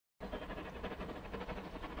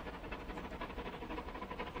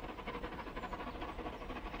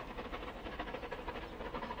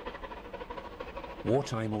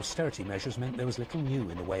Wartime austerity measures meant there was little new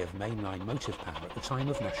in the way of mainline motive power at the time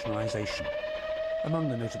of nationalisation. Among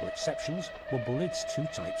the notable exceptions were Bulleid's two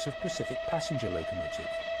types of Pacific passenger locomotive.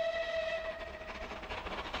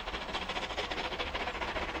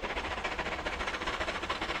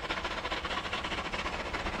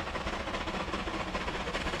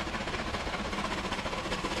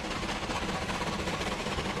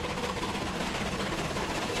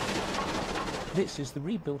 This is the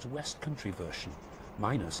rebuilt West Country version,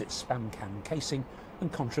 minus its span can casing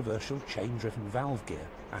and controversial chain-driven valve gear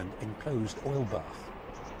and enclosed oil bath.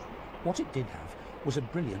 What it did have was a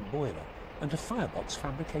brilliant boiler and a firebox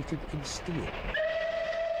fabricated in steel.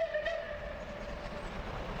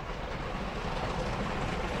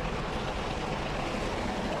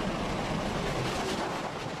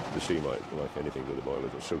 The steam, like anything with the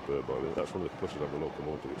boilers, a superb boiler. That's one of the pluses of the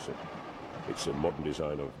locomotive. It's a modern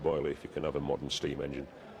design of boiler if you can have a modern steam engine.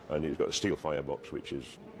 And it's got a steel firebox, which is,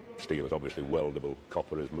 steel is obviously weldable,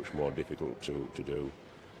 copper is much more difficult to do.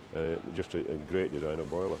 Just a great design of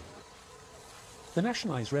boiler. The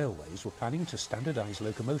nationalised railways were planning to standardise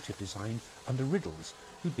locomotive design under Riddles,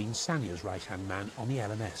 who'd been Sanya's right-hand man on the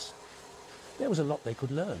LMS. There was a lot they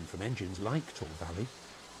could learn from engines like Tall Valley,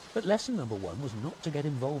 but lesson number one was not to get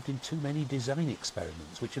involved in too many design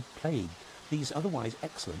experiments which had plagued these otherwise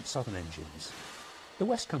excellent southern engines. The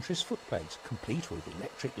West Country's footplate, complete with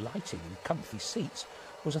electric lighting and comfy seats,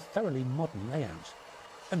 was a thoroughly modern layout,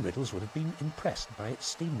 and Riddles would have been impressed by its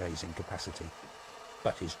steam-raising capacity.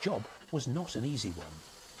 But his job was not an easy one.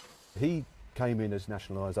 He came in as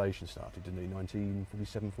nationalisation started, didn't he,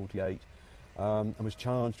 1947-48, and was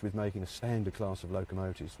charged with making a standard class of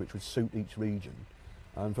locomotives which would suit each region.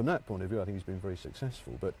 And from that point of view, I think he's been very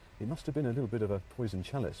successful, but it must have been a little bit of a poison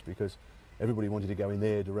chalice because everybody wanted to go in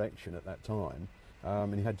their direction at that time,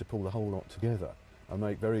 and he had to pull the whole lot together and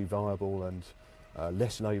make very viable and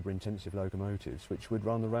less labour-intensive locomotives, which would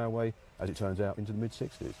run the railway, as it turns out, into the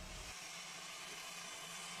mid-60s.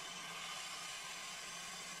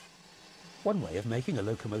 One way of making a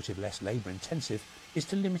locomotive less labour-intensive is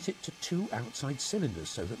to limit it to 2 outside cylinders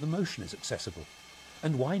so that the motion is accessible.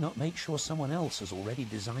 And why not make sure someone else has already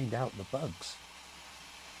designed out the bugs?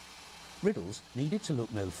 Riddles needed to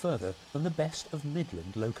look no further than the best of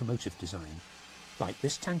Midland locomotive design, like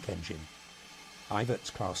this tank engine.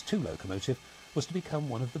 Ivert's Class 2 locomotive was to become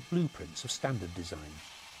one of the blueprints of standard design.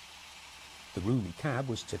 The roomy cab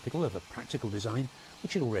was typical of a practical design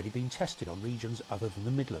which had already been tested on regions other than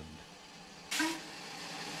the Midland.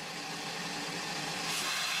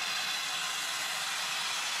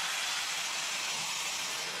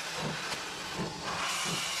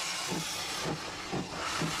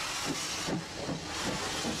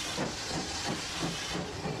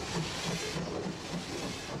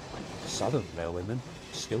 Southern railwaymen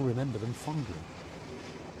still remember them fondly.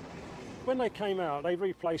 When they came out, they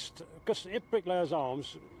replaced, because at Bricklayers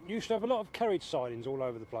Arms used to have a lot of carriage sidings all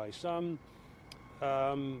over the place.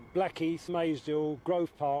 Blackheath, Maysdale,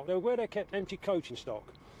 Grove Park, they were where they kept empty coaching stock.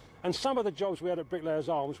 And some of the jobs we had at Bricklayers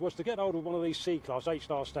Arms was to get hold of one of these C-Class,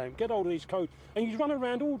 H-Star stamp, get hold of these coach, and you'd run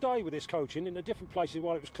around all day with this coaching in the different places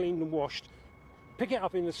while it was cleaned and washed, pick it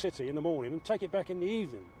up in the city in the morning and take it back in the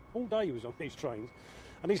evening. All day you was on these trains.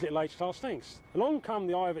 And these little H-Class tanks. Along come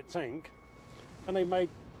the Ivett tank, and they made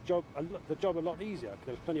the job a lot easier, because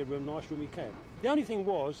there was plenty of room, nice roomy cab. The only thing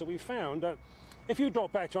was that we found that if you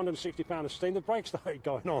dropped back to 160 pounds of steam, the brakes started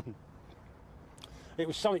going on. It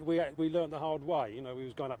was something we learned the hard way. You know, we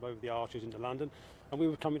was going up over the arches into London, and we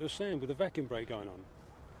were coming to a stand with a vacuum brake going on.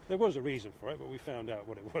 There was a reason for it, but we found out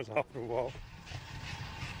what it was after a while.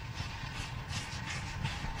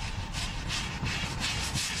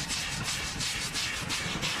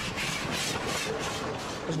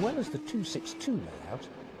 As well as the 262 layout,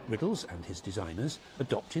 Riddles and his designers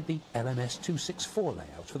adopted the LMS 264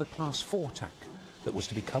 layout for the Class 4 tack that was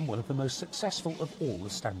to become one of the most successful of all the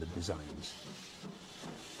standard designs.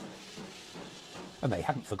 And they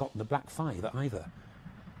hadn't forgotten the Black 5 either.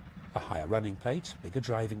 A higher running plate, bigger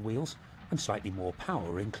driving wheels and slightly more power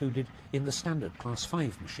were included in the standard Class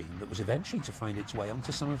 5 machine that was eventually to find its way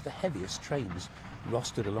onto some of the heaviest trains,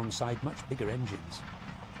 rostered alongside much bigger engines.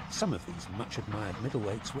 Some of these much-admired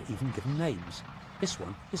middleweights were even given names. This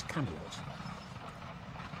one is Camelot.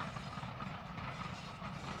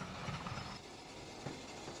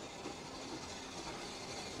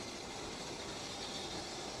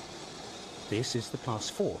 This is the Class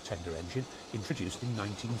 4 tender engine, introduced in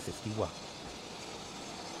 1951.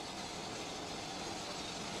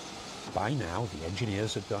 By now, the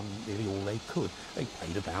engineers had done nearly all they could. They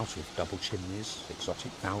played about with double chimneys,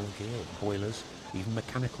 exotic valve gear, boilers, even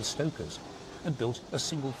mechanical stokers. and built a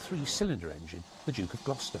single 3-cylinder engine, the Duke of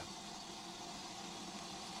Gloucester.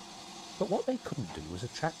 But what they couldn't do was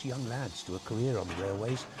attract young lads to a career on the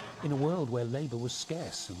railways in a world where labour was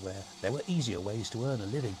scarce and where there were easier ways to earn a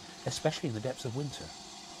living, especially in the depths of winter.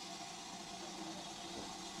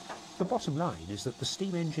 The bottom line is that the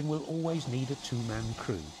steam engine will always need a 2-man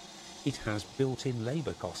crew. It has built-in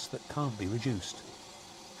labour costs that can't be reduced.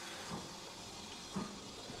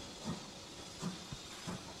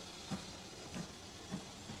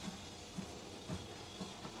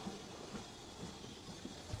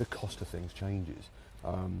 The cost of things changes.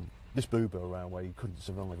 This Bluebell railway couldn't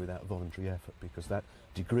survive without voluntary effort, because that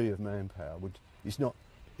degree of manpower it's not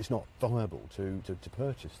viable to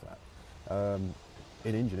purchase that.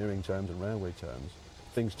 In engineering terms and railway terms,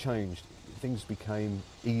 things changed. Things became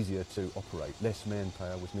easier to operate. Less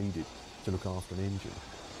manpower was needed to look after an engine.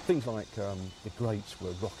 Things like the grates were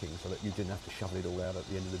rocking so that you didn't have to shovel it all out at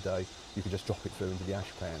the end of the day. You could just drop it through into the ash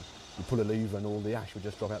pan. You pull a lever and all the ash would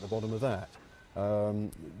just drop out the bottom of that.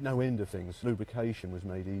 No end of things. Lubrication was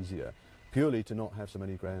made easier, purely to not have so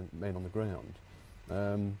many men on the ground.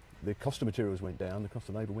 The cost of materials went down, the cost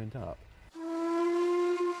of labour went up.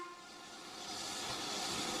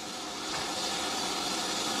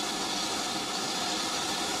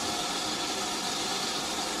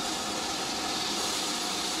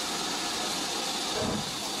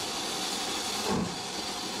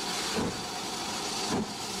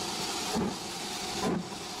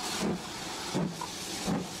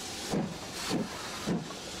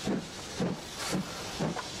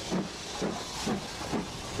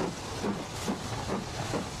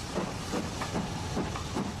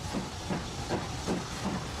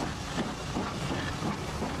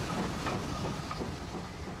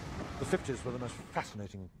 The 50s were the most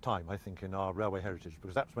fascinating time, I think, in our railway heritage,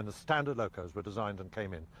 because that's when the standard locos were designed and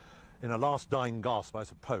came in a last dying gasp, I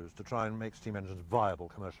suppose, to try and make steam engines viable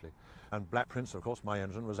commercially. And Black Prince, of course, my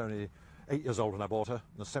engine, was only 8 years old when I bought her,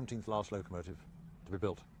 the 17th last locomotive to be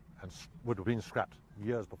built, and would have been scrapped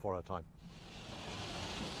years before her time.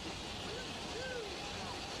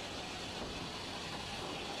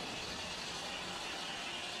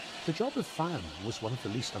 The job of fireman was one of the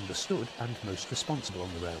least understood and most responsible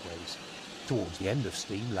on the railways. Towards the end of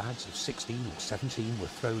steam, lads of 16 or 17 were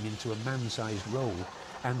thrown into a man-sized role,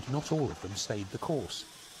 and not all of them stayed the course.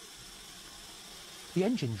 The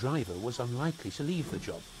engine driver was unlikely to leave the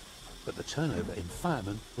job, but the turnover in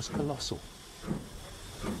firemen was colossal.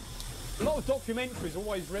 A lot of documentaries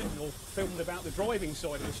always written or filmed about the driving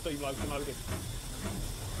side of the steam locomotive.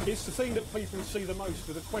 It's the thing that people see the most,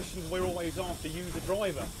 with the questions we're always after you, the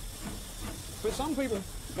driver. But some people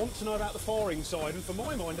want to know about the firing side, and for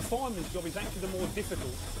my mind, the fireman's job is actually the more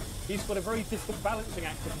difficult. He's got a very difficult balancing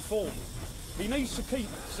act to perform. He needs to keep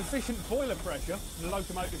sufficient boiler pressure for the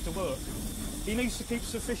locomotive to work. He needs to keep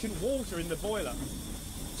sufficient water in the boiler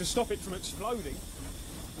to stop it from exploding.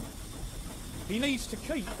 He needs to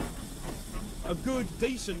keep a good,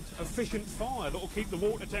 decent, efficient fire that will keep the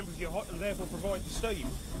water temperature hot and therefore provide the steam.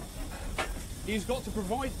 He's got to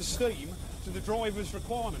provide the steam to the driver's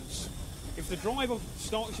requirements. If the driver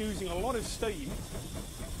starts using a lot of steam,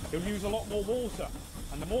 he'll use a lot more water.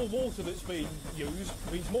 And the more water that's being used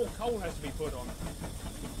means more coal has to be put on.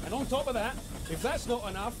 And on top of that, if that's not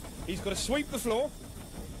enough, he's got to sweep the floor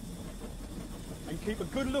and keep a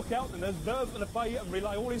good lookout and observe and obey and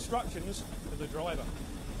relay all instructions to the driver.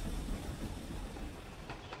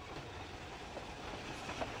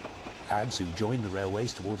 Lads who joined the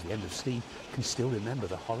railways towards the end of steam can still remember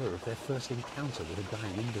the horror of their first encounter with a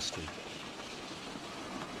dying industry.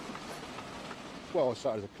 Well, I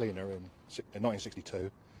started as a cleaner in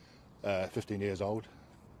 1962, 15 years old,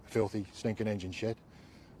 filthy, stinking engine shed.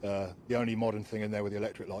 The only modern thing in there were the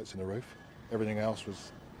electric lights in the roof. Everything else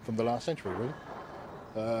was from the last century, really.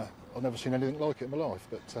 I've never seen anything like it in my life,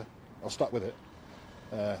 but I stuck with it.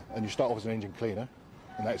 And you start off as an engine cleaner,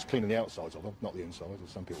 and that's cleaning the outsides of them, not the insides,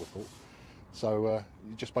 as some people thought. So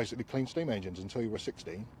you just basically clean steam engines until you were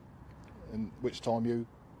 16, in which time you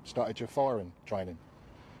started your firing training.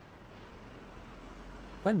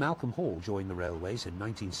 When Malcolm Hall joined the railways in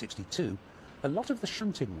 1962, a lot of the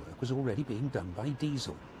shunting work was already being done by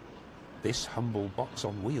diesel. This humble box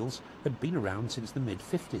on wheels had been around since the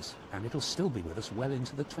mid-50s, and it'll still be with us well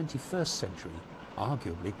into the 21st century,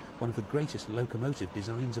 arguably one of the greatest locomotive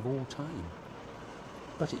designs of all time.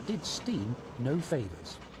 But it did steam no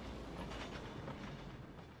favours.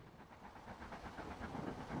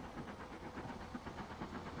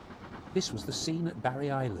 This was the scene at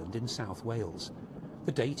Barry Island in South Wales.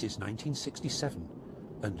 The date is 1967,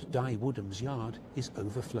 and Di Woodham's yard is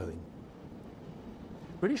overflowing.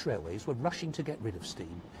 British Railways were rushing to get rid of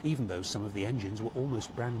steam, even though some of the engines were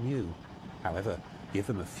almost brand new. However, give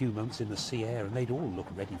them a few months in the sea air and they'd all look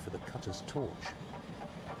ready for the cutter's torch.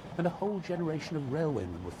 And a whole generation of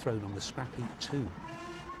railwaymen were thrown on the scrap heap too.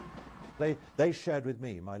 They shared with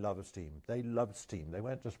me my love of steam. They loved steam. They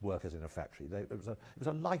weren't just workers in a factory. It was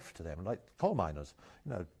a life to them, like coal miners.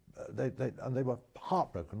 You know, they were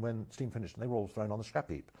heartbroken when steam finished, and they were all thrown on the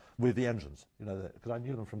scrap heap with the engines. You know, because I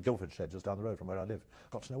knew them from Guildford Shed, just down the road from where I lived.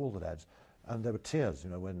 Got to know all the lads, and there were tears.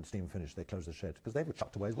 You know, when steam finished, they closed the shed because they were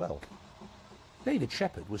chucked away as well. David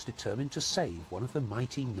Shepherd was determined to save one of the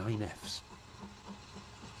mighty 9Fs.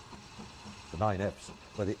 The 9Fs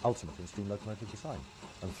were the ultimate in steam locomotive design,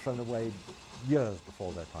 and thrown away years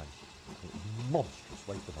before their time. Monstrous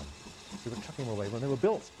waste of money. We were chucking them away when they were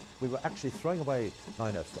built. We were actually throwing away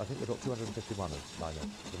 9Fs. I think we got 251 of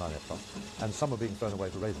 9Fs, the 9F class, and some were being thrown away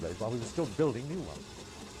for razor blades while we were still building new ones.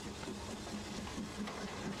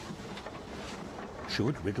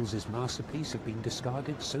 Should Riddles's masterpiece have been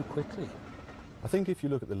discarded so quickly? I think if you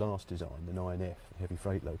look at the last design, the 9F, heavy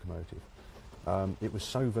freight locomotive, it was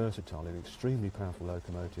so versatile, an extremely powerful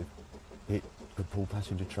locomotive. It could pull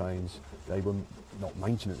passenger trains. They were not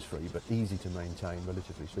maintenance-free, but easy to maintain,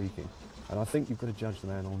 relatively speaking. And I think you've got to judge the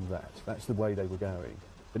man on that. That's the way they were going.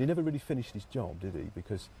 But he never really finished his job, did he?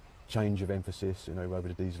 Because change of emphasis, you know, over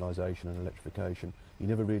to dieselisation and electrification, he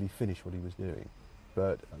never really finished what he was doing.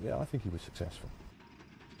 But, yeah, I think he was successful.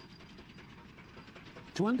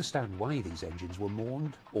 To understand why these engines were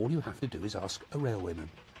mourned, all you have to do is ask a railwayman.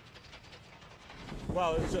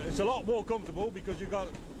 Well, it's a lot more comfortable because you've got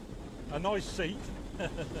a nice seat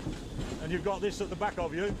and you've got this at the back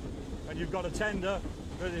of you, and you've got a tender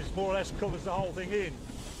that is more or less covers the whole thing in.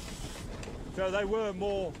 So they were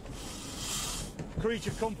more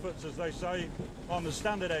creature comforts, as they say, on the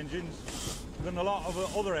standard engines than a lot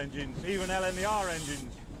of other engines, even LNER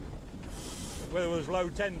engines, where there was low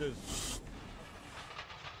tenders.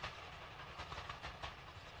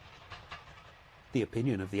 The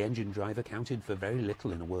opinion of the engine driver counted for very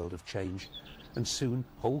little in a world of change, and soon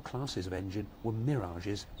whole classes of engine were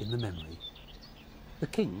mirages in the memory. The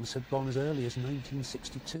Kings had gone as early as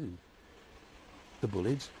 1962. The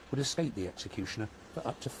Bullids would escape the executioner for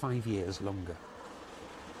up to 5 years longer.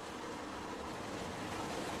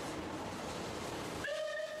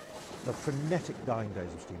 The frenetic dying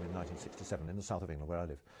days of steam in 1967 in the south of England, where I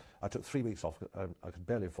live. I took 3 weeks off. I could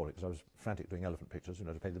barely afford it because I was frantic doing elephant pictures, you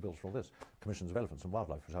know, to pay the bills for all this. Commissions of elephants and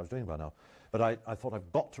wildlife, which I was doing by now. But I thought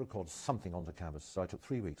I've got to record something onto canvas, so I took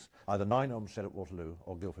 3 weeks. Either 9 Shed at Waterloo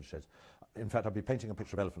or Guildford Sheds. In fact, I'd be painting a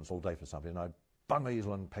picture of elephants all day for somebody, and I'd bung my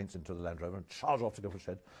easel and paints into the Land Rover and charge off to Guildford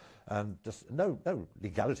Shed. And just no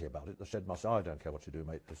legality about it. The shed master, I don't care what you do,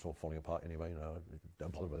 mate, it's all falling apart anyway, you know,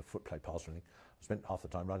 don't bother with a footplate pass or anything. I spent half the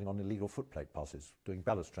time riding on illegal footplate passes, doing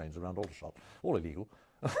ballast trains around Aldershot, all illegal.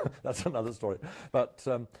 That's another story. But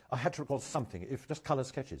I had to record something, if just colour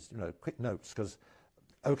sketches, you know, quick notes, because,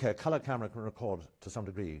 okay, a colour camera can record to some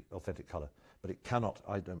degree authentic colour, but it cannot,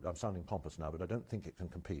 I'm sounding pompous now, but I don't think it can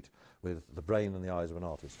compete with the brain and the eyes of an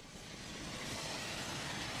artist.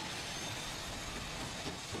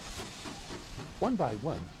 One by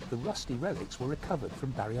one, the rusty relics were recovered from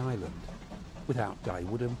Barry Island. Without Guy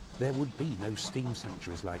Woodham, there would be no steam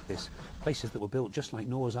sanctuaries like this, places that were built just like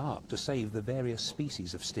Noah's Ark to save the various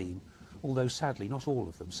species of steam, although sadly not all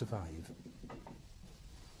of them survive.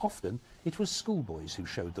 Often, it was schoolboys who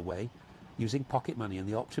showed the way, using pocket money and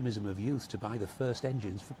the optimism of youth to buy the first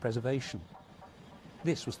engines for preservation.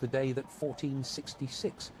 This was the day that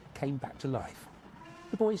 1466 came back to life.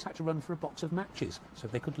 The boys had to run for a box of matches so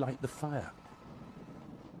they could light the fire.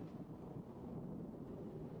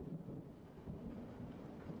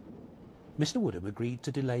 Mr. Woodham agreed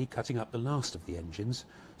to delay cutting up the last of the engines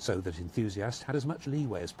so that enthusiasts had as much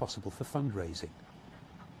leeway as possible for fundraising.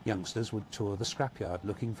 Youngsters would tour the scrapyard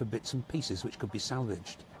looking for bits and pieces which could be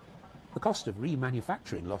salvaged. The cost of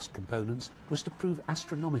remanufacturing lost components was to prove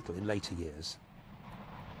astronomical in later years.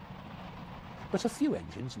 But a few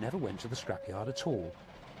engines never went to the scrapyard at all.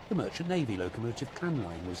 The Merchant Navy locomotive Clan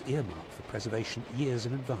Line was earmarked for preservation years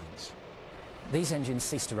in advance. These engines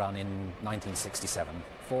ceased to run in 1967.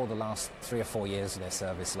 For the last 3 or 4 years of their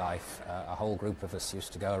service life, a whole group of us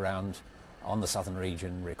used to go around on the southern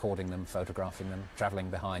region, recording them, photographing them, travelling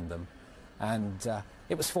behind them. And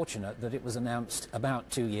it was fortunate that it was announced about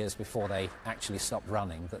 2 years before they actually stopped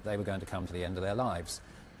running that they were going to come to the end of their lives.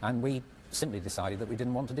 And we simply decided that we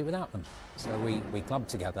didn't want to do without them. So we clubbed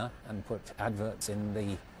together and put adverts in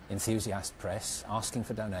the enthusiast press asking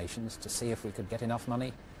for donations to see if we could get enough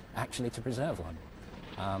money actually to preserve one.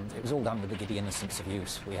 It was all done with the giddy innocence of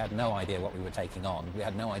use. We had no idea what we were taking on. We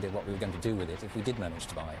had no idea what we were going to do with it if we did manage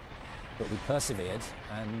to buy it. But we persevered,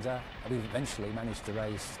 and we eventually managed to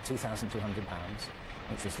raise £2,200,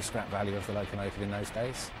 which was the scrap value of the locomotive in those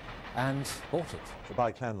days, and bought it. To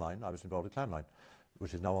buy Clan Line, I was involved in Clan Line,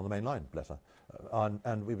 which is now on the main line, bless her.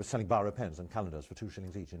 And we were selling biro pens and calendars for 2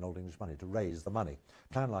 shillings each in old English money to raise the money.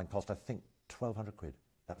 Clan Line cost, I think, 1,200 quid.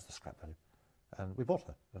 That was the scrap value. And we bought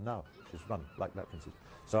her, and now she's run like Black Princess.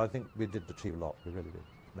 So I think we did achieve a lot. We really did.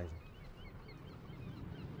 Amazing.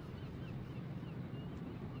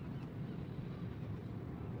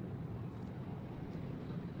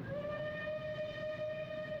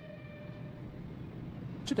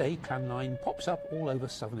 Today, Clan Line pops up all over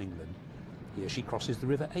southern England. Here she crosses the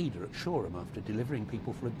River Adur at Shoreham after delivering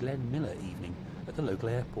people for a Glen Miller evening at the local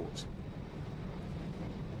airport.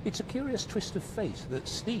 It's a curious twist of fate that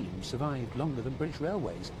steam survived longer than British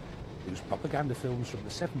Railways, whose propaganda films from the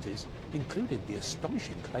 70s included the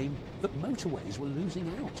astonishing claim that motorways were losing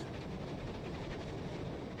out.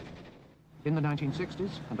 In the 1960s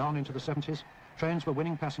and on into the 70s, trains were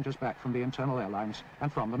winning passengers back from the internal airlines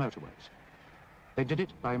and from the motorways. They did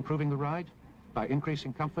it by improving the ride, by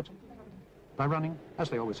increasing comfort, by running, as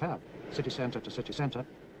they always have, city centre to city centre,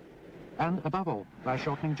 and above all, by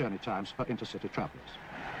shortening journey times for intercity travellers.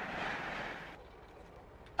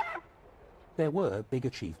 There were big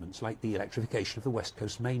achievements like the electrification of the West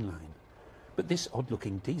Coast Main Line, but this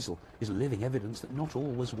odd-looking diesel is living evidence that not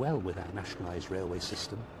all was well with our nationalised railway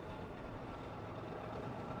system.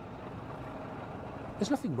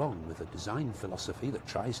 There's nothing wrong with a design philosophy that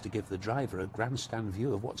tries to give the driver a grandstand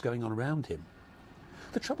view of what's going on around him.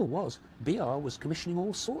 The trouble was, BR was commissioning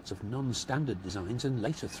all sorts of non-standard designs and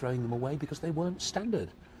later throwing them away because they weren't standard.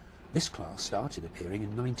 This class started appearing in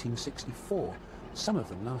 1964. Some of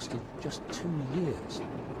them lasted just 2 years.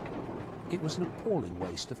 It was an appalling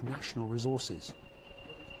waste of national resources.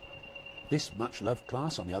 This much-loved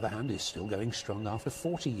class, on the other hand, is still going strong after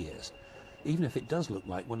 40 years. Even if it does look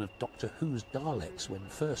like one of Doctor Who's Daleks when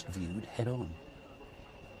first viewed head-on.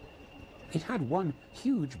 It had one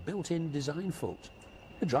huge built-in design fault.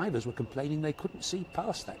 The drivers were complaining they couldn't see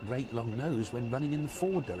past that great long nose when running in the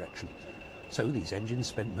forward direction. So these engines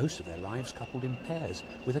spent most of their lives coupled in pairs,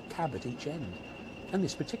 with a cab at each end. And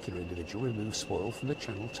this particular individual removed spoil from the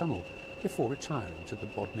Channel Tunnel before retiring to the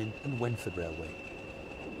Bodmin and Wenford Railway.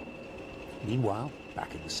 Meanwhile,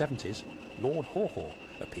 back in the 70s, Lord Haw-Haw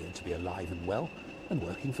appeared to be alive and well and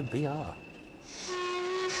working for BR.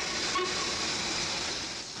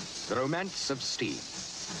 The romance of steam.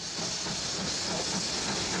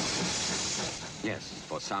 Yes,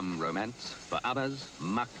 for some romance, for others,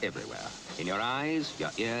 muck everywhere. In your eyes,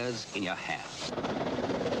 your ears, in your hair.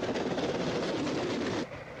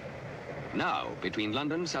 Now, between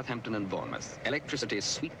London, Southampton and Bournemouth, electricity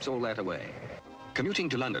sweeps all that away. Commuting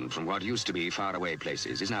to London from what used to be faraway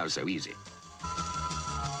places is now so easy.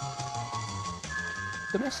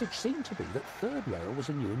 The message seemed to be that third rail was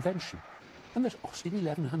a new invention, and that Austin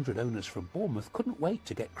 1100 owners from Bournemouth couldn't wait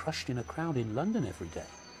to get crushed in a crowd in London every day.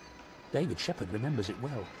 David Shepherd remembers it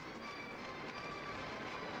well.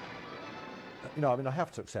 You know, I mean, I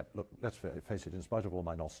have to accept, look, let's face it, in spite of all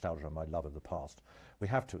my nostalgia and my love of the past, we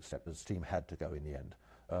have to accept that steam had to go in the end.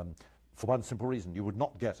 For one simple reason, you would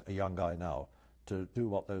not get a young guy now to do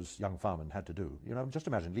what those young firemen had to do. You know, just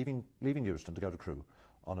imagine leaving Euston to go to Crewe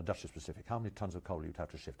on a Duchess Pacific, how many tons of coal you'd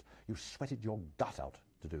have to shift. You sweated your gut out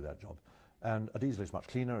to do that job. And a diesel is much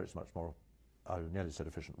cleaner, it's much more, I nearly said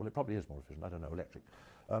efficient. Well, it probably is more efficient, I don't know, electric.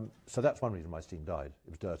 So that's one reason why steam died.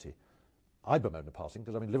 It was dirty. I bemoaned the passing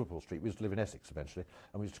because I'm in Liverpool Street. We used to live in Essex eventually,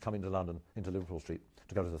 and we used to come into London, into Liverpool Street,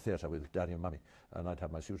 to go to the theatre with Daddy and Mummy, and I'd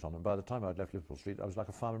have my suit on, and by the time I'd left Liverpool Street, I was like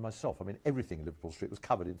a fireman myself. I mean, everything in Liverpool Street was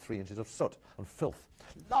covered in 3 inches of soot and filth.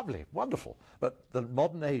 Lovely, wonderful, but the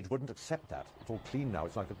modern age wouldn't accept that. It's all clean now,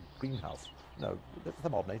 it's like a greenhouse. No, it's the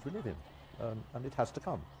modern age we live in, and it has to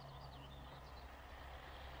come.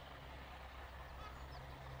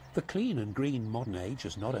 The clean and green modern age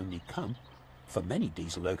has not only come, for many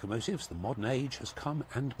diesel locomotives the modern age has come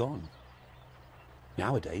and gone.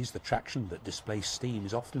 Nowadays the traction that displays steam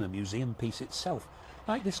is often a museum piece itself,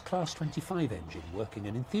 like this Class 25 engine working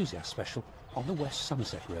an enthusiast special on the West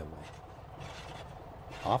Somerset Railway.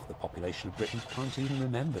 Half the population of Britain can't even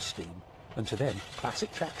remember steam, and to them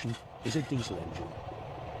classic traction is a diesel engine.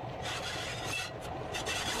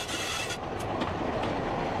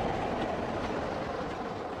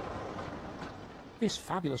 This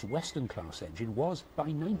fabulous Western-class engine was, by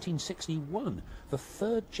 1961, the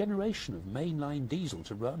third generation of mainline diesel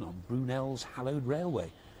to run on Brunel's hallowed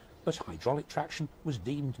railway, but hydraulic traction was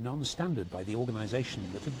deemed non-standard by the organisation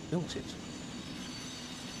that had built it.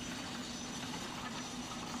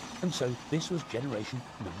 And so this was generation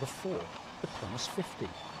number 4, the Class 50.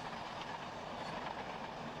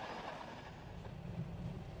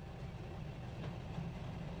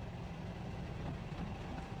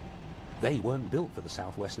 They weren't built for the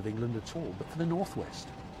southwest of England at all, but for the northwest.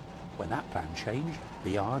 When that plan changed,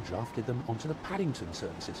 BR drafted them onto the Paddington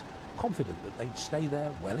services, confident that they'd stay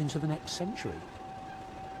there well into the next century.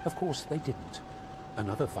 Of course, they didn't.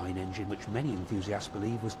 Another fine engine which many enthusiasts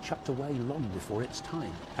believe was chucked away long before its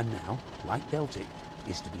time, and now, like Deltic,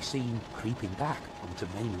 is to be seen creeping back onto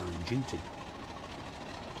mainline duty.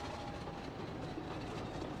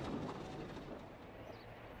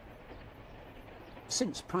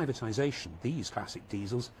 Since privatisation, these classic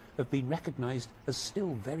diesels have been recognised as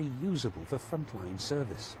still very usable for frontline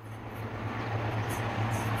service.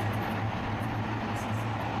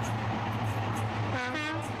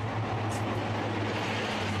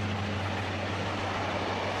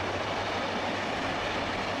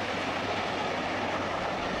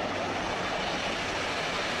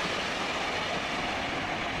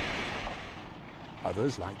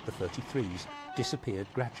 Others, like the 33s, disappeared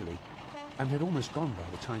gradually and had almost gone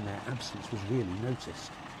by the time their absence was really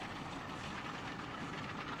noticed.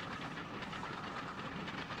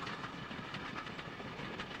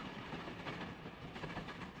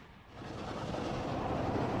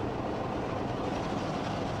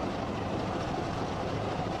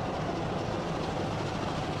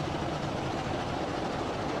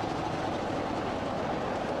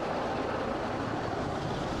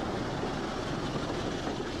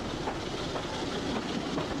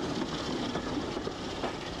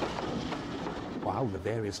 While the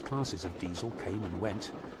various classes of diesel came and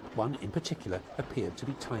went, one in particular appeared to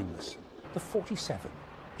be timeless, the 47,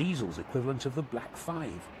 diesel's equivalent of the Black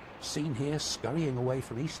 5, seen here scurrying away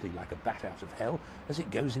from Eastleigh like a bat out of hell as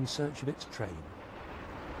it goes in search of its train.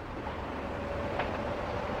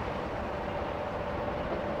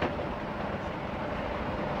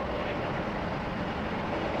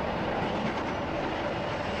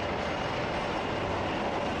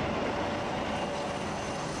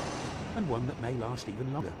 And one that may last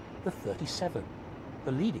even longer, the 37.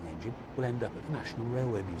 The leading engine will end up at the National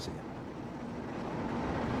Railway Museum.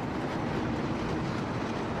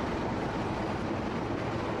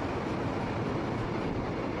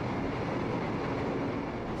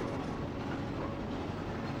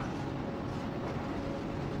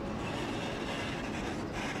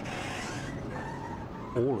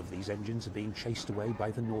 All of these engines are being chased away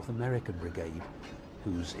by the North American Brigade,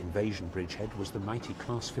 whose invasion bridgehead was the mighty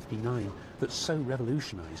Class 59 that so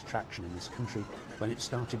revolutionised traction in this country when it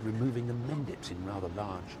started removing the mendips in rather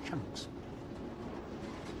large chunks.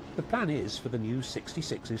 The plan is for the new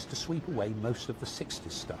 66s to sweep away most of the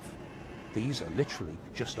 60s stuff. These are literally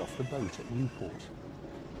just off the boat at Newport.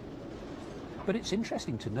 But it's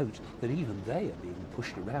interesting to note that even they are being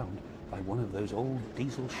pushed around by one of those old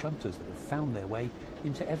diesel shunters that have found their way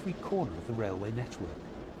into every corner of the railway network.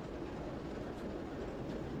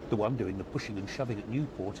 The one doing the pushing and shoving at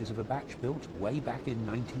Newport is of a batch built way back in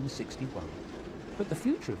 1961. But the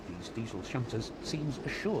future of these diesel shunters seems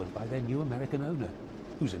assured by their new American owner,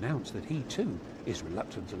 who's announced that he too is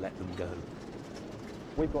reluctant to let them go.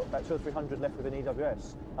 We've got about 200 or 300 left within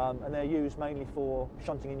EWS, and they're used mainly for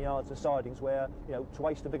shunting in yards and sidings where, to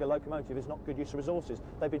waste a bigger locomotive is not good use of resources.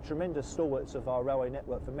 They've been tremendous stalwarts of our railway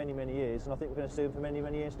network for many, many years, and I think we're going to see them for many,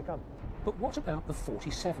 many years to come. But what about the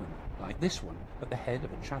 47, like this one, at the head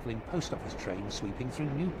of a travelling post office train sweeping through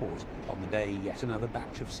Newport on the day yet another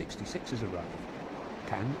batch of 66s arrive?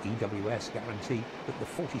 Can EWS guarantee that the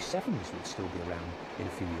 47s will still be around in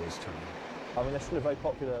a few years' time? I mean, they're still a very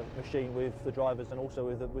popular machine with the drivers and also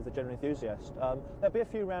with the general enthusiast. There'll be a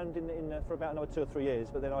few around for about another 2 or 3 years,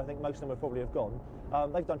 but then I think most of them will probably have gone.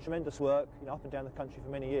 They've done tremendous work, up and down the country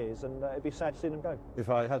for many years, and it'd be sad to see them go. If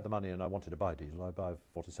I had the money and I wanted to buy diesel, I'd buy a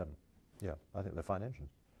 47. Yeah, I think they're fine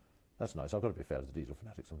engines. That's nice. I've got to be fair to the diesel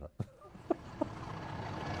fanatics sometimes.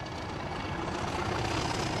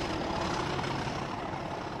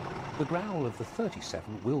 The growl of the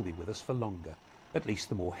 37 will be with us for longer. At least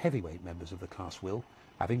the more heavyweight members of the class will,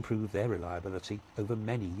 having proved their reliability over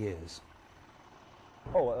many years.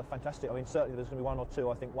 Oh, fantastic. I mean, certainly there's going to be one or two,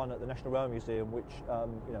 I think one at the National Railway Museum, which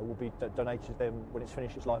will be donated to them when it's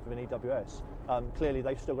finished its life within EWS. Clearly,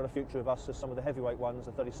 they've still got a future of us as some of the heavyweight ones,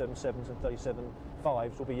 the 37.7s and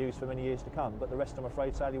 37.5s, will be used for many years to come, but the rest, I'm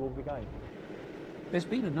afraid, sadly, will be going. There's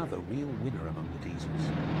been another real winner among the diesels.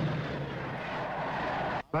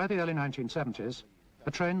 By the early 1970s,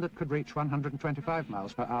 a train that could reach 125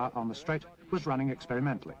 miles per hour on the straight was running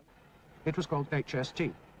experimentally. It was called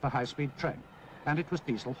HST, for high-speed train, and it was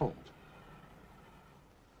diesel-hauled.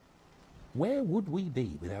 Where would we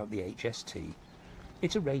be without the HST?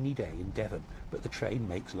 It's a rainy day in Devon, but the train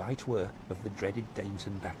makes light work of the dreaded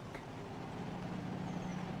Dainton Bank.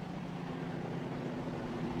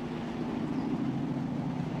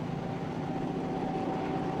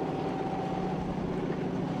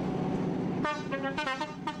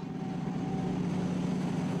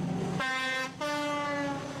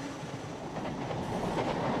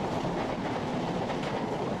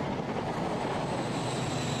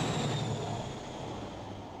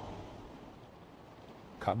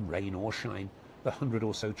 Come rain or shine, the 100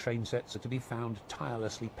 or so train sets are to be found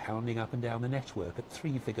tirelessly pounding up and down the network at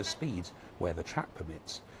 3-figure speeds where the track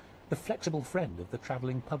permits, the flexible friend of the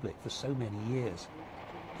travelling public for so many years.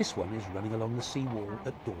 This one is running along the seawall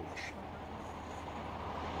at Dawlish.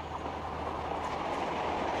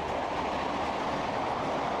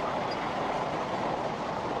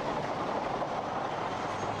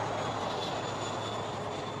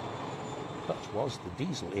 But was the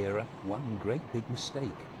diesel era one great big mistake?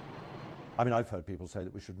 I mean, I've heard people say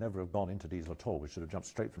that we should never have gone into diesel at all. We should have jumped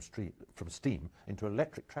straight from steam into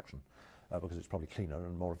electric traction because it's probably cleaner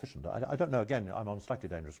and more efficient. I don't know. Again, I'm on slightly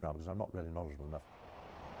dangerous ground because I'm not really knowledgeable enough.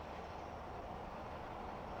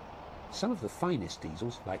 Some of the finest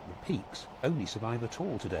diesels, like the Peaks, only survive at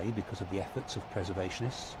all today because of the efforts of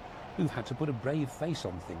preservationists who've had to put a brave face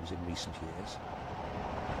on things in recent years.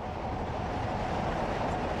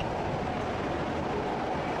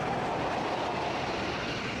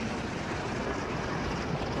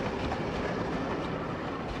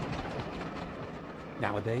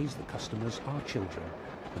 Nowadays, the customers are children,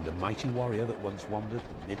 and the mighty warrior that once wandered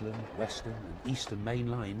the Midland, Western and Eastern main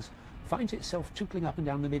lines finds itself tootling up and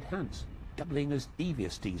down the mid-Hants, doubling as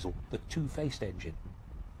devious diesel, the two-faced engine.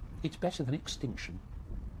 It's better than extinction.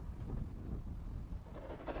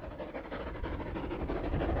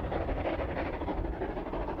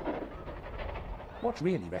 What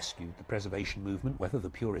really rescued the preservation movement, whether the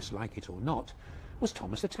purists like it or not, was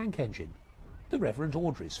Thomas the Tank Engine, the Reverend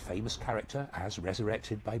Audrey's famous character as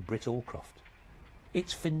resurrected by Britt Allcroft.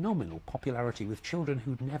 Its phenomenal popularity with children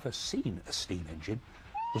who'd never seen a steam engine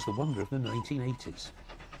was the wonder of the 1980s.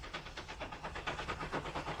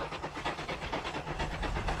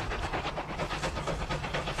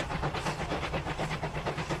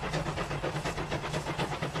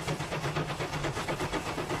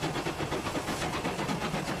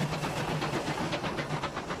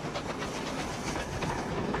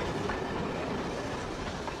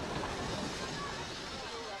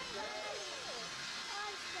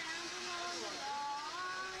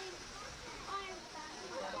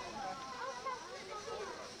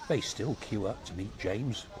 They still queue up to meet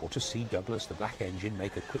James or to see Douglas the Black Engine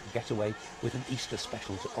make a quick getaway with an Easter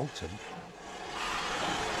special to Alton.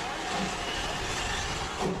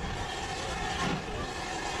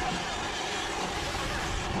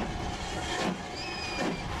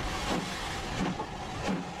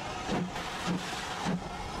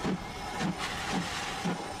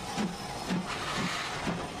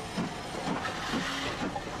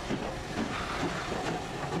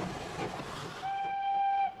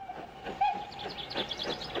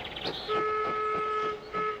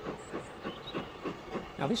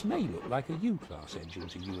 Now this may look like a U-class engine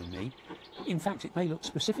to you and me. In fact, it may look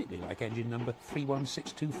specifically like engine number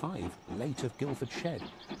 31625, late of Guildford Shed.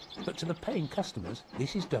 But to the paying customers,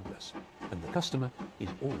 this is Douglas, and the customer is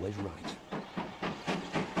always right.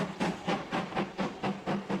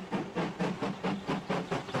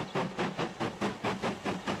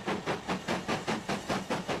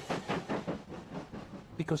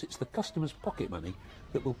 Because it's the customer's pocket money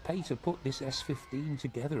that will pay to put this S15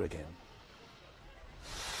 together again.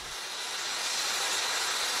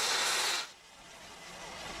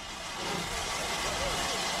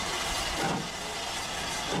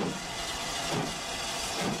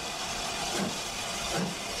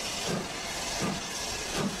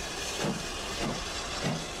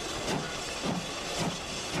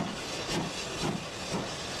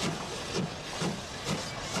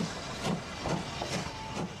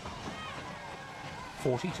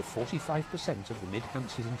 To 45% of the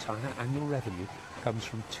Mid-Hampshire's entire annual revenue comes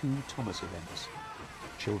from two Thomas events.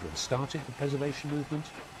 Children started the preservation movement,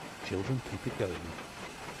 children keep it going.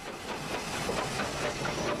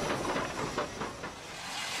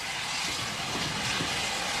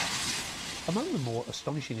 Among the more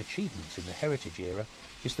astonishing achievements in the heritage era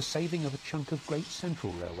is the saving of a chunk of Great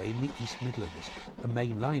Central Railway in the East Midlands, a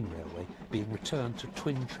main line railway being returned to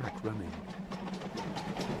twin-track running.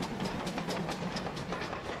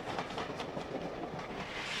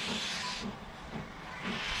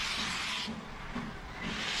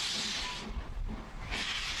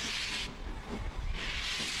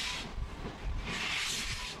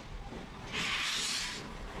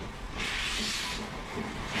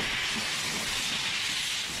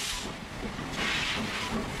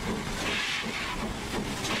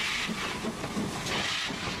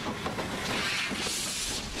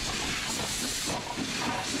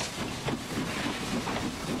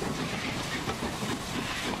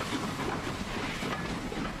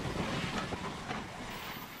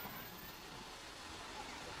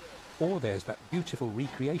 Or there's that beautiful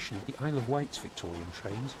recreation of the Isle of Wight's Victorian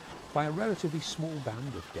trains by a relatively small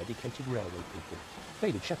band of dedicated railway people.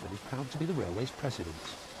 David Shepherd is proud to be the railway's president.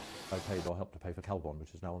 I paid or helped to pay for Calborn,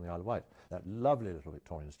 which is now on the Isle of Wight. That lovely little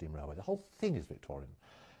Victorian steam railway. The whole thing is Victorian.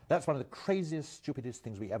 That's one of the craziest, stupidest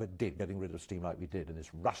things we ever did, getting rid of steam like we did in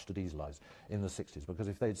this rush to dieselise in the 60s, because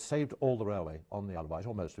if they'd saved all the railway on the Isle of Wight,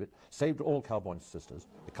 or most of it, saved all Calborn's sisters,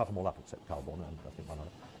 they cut them all up except Calborn and I think one other,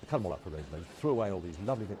 they cut them all up for railways, threw away all these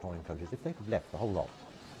lovely Victorian coaches. If they'd left the whole lot,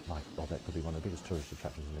 my God, that could be one of the biggest tourist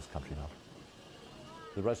attractions in this country now.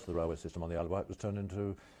 The rest of the railway system on the Isle of Wight was turned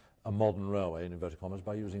into a modern railway, in inverted commas,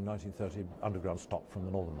 by using 1930 underground stock from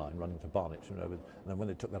the Northern Line running to Barnet, you know, and then when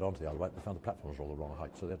they took that onto the Isle of Wight, they found the platforms were all the wrong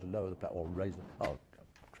height, so they had to lower the platform, or raise them. Oh, God,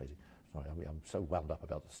 crazy. Sorry, I'm so wound up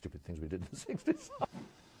about the stupid things we did in the 60s.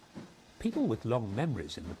 People with long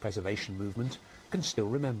memories in the preservation movement can still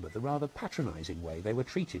remember the rather patronising way they were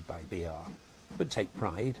treated by BR, but take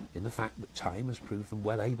pride in the fact that time has proved them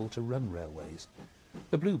well able to run railways.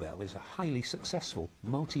 The Bluebell is a highly successful,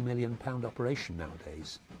 multi-million-pound operation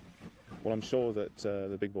nowadays. Well, I'm sure that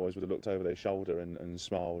the big boys would have looked over their shoulder and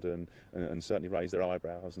smiled and certainly raised their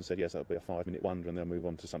eyebrows and said, yes, that'll be a 5-minute wonder, and they'll move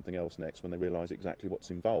on to something else next when they realise exactly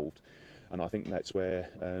what's involved. And I think that's where,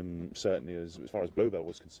 certainly as far as Bluebell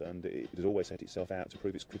was concerned, it has always set itself out to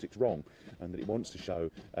prove its critics wrong, and that it wants to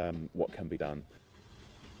show what can be done.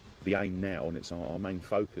 The aim now, and it's our main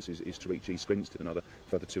focus, is to reach East Grinstead, another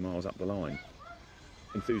further 2 miles up the line.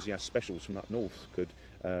 Enthusiast specials from up north could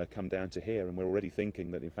come down to here, and we're already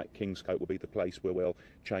thinking that in fact Kingscote will be the place where we'll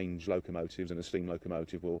change locomotives and a steam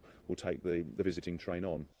locomotive will take the visiting train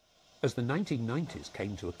on. As the 1990s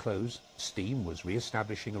came to a close, steam was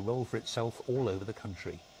re-establishing a role for itself all over the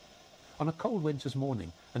country. On a cold winter's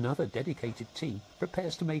morning, another dedicated team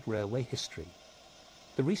prepares to make railway history.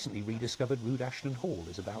 The recently rediscovered Rood Ashton Hall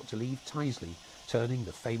is about to leave Tyseley, turning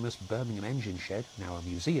the famous Birmingham engine shed, now a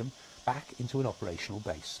museum, back into an operational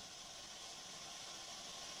base.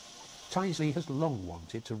 Tyseley has long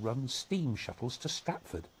wanted to run steam shuttles to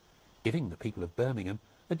Stratford, giving the people of Birmingham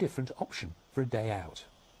a different option for a day out.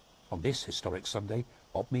 On this historic Sunday,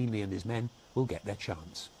 Bob Meanley and his men will get their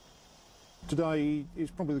chance. Today is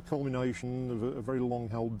probably the culmination of a very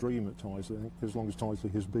long-held dream at Tyseley. I think as long as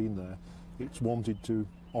Tyseley has been there, it's wanted to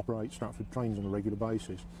operate Stratford trains on a regular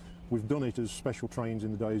basis. We've done it as special trains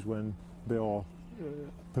in the days when they are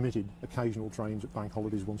permitted occasional trains at bank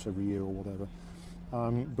holidays once every year or whatever.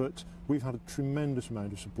 But we've had a tremendous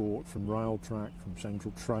amount of support from Railtrack, from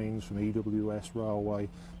Central Trains, from EWS Railway,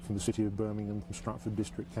 from the City of Birmingham, from Stratford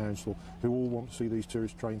District Council, who all want to see these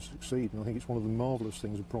tourist trains succeed. And I think it's one of the marvellous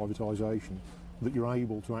things of privatisation that you're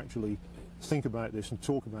able to actually think about this and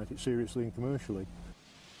talk about it seriously and commercially.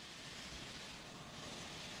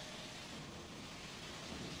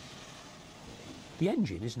 The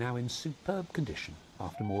engine is now in superb condition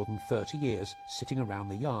after more than 30 years sitting around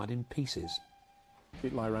the yard in pieces.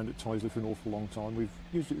 It lay around at Tyseley for an awful long time. We've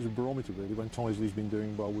used it as a barometer really. When Tyseley's been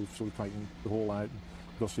doing well, we've sort of taken the hall out and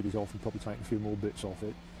dusted it off and probably taken a few more bits off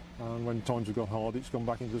it. And when times have got hard, it's gone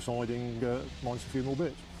back into the siding minus a few more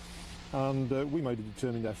bits. And we made a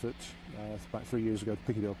determined effort about 3 years ago to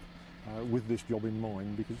pick it up with this job in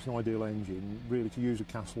mind, because it's an ideal engine. Really, to use a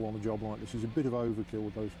Castle on a job like this is a bit of overkill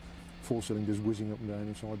with those 4 cylinders whizzing up and down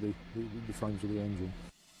inside the frames of the engine.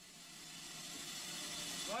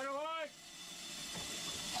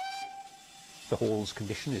 The hall's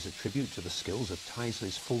condition is a tribute to the skills of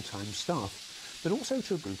Tyseley's full-time staff, but also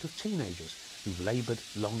to a group of teenagers who've laboured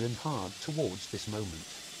long and hard towards this moment.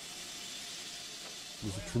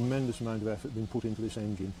 There's a tremendous amount of effort being put into this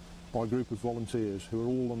engine by a group of volunteers who are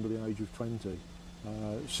all under the age of 20.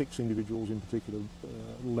 6 individuals in particular,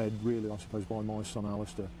 led really, I suppose, by my son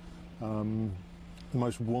Alistair. The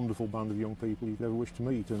most wonderful band of young people you could ever wish to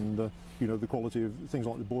meet, and you know, the quality of things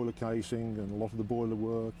like the boiler casing and a lot of the boiler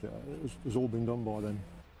work has all been done by them.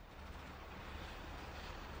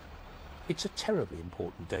 It's a terribly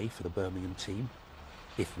important day for the Birmingham team.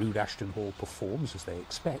 If Rood Ashton Hall performs as they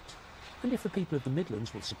expect, and if the people of the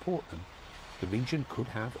Midlands will support them, the region could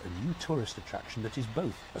have a new tourist attraction that is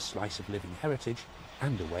both a slice of living heritage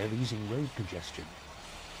and a way of easing road congestion.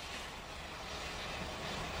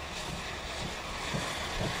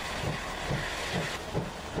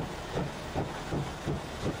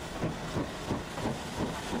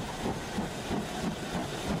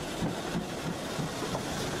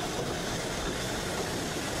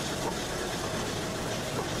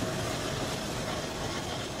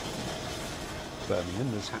 Birmingham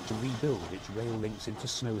has had to rebuild its rail links into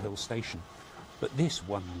Snow Hill Station, but this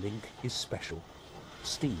one link is special.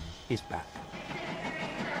 Steam is back.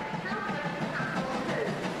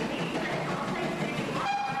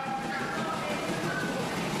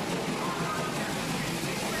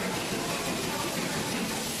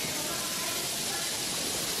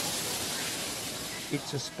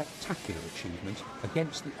 It's a spectacular achievement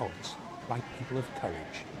against the odds by people of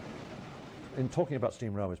courage. In talking about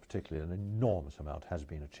steam railways particularly, an enormous amount has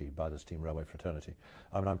been achieved by the steam railway fraternity.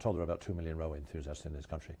 I mean, I'm told there are about 2 million railway enthusiasts in this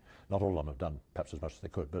country. Not all of them have done perhaps as much as they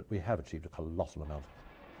could, but we have achieved a colossal amount.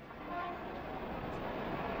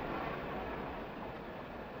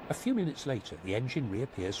 A few minutes later, the engine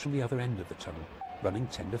reappears from the other end of the tunnel, running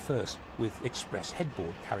tender first, with express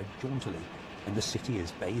headboard carried jauntily, and the city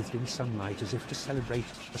is bathed in sunlight as if to celebrate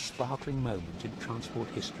a sparkling moment in transport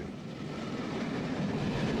history.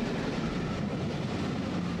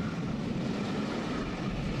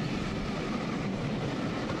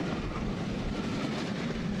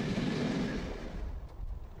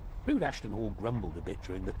 Rude Ashton Hall grumbled a bit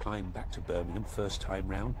during the climb back to Birmingham first time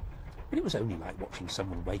round, but it was only like watching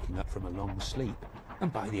someone waking up from a long sleep,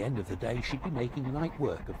 and by the end of the day she'd be making light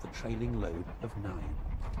work of the trailing load of 9.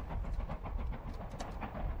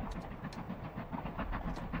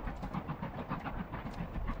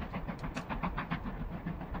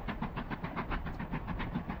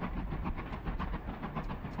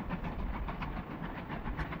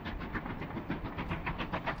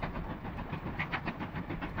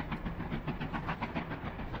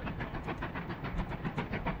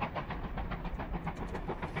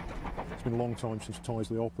 It's been a long time since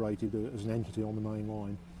Tyseley operated as an entity on the main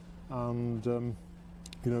line, and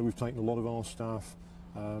you know, we've taken a lot of our staff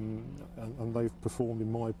and they've performed,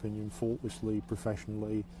 in my opinion, faultlessly,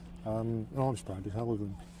 professionally, and I'm as proud as hell of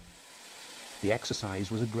them. The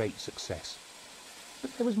exercise was a great success,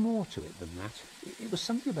 but there was more to it than that. It was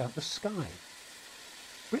something about the sky.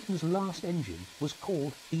 Britain's last engine was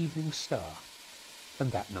called Evening Star,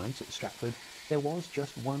 and that night at Stratford there was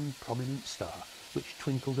just one prominent star which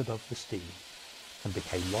twinkled above the steam and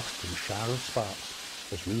became lost in a shower of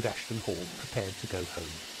sparks as Rude Ashton Hall prepared to go home.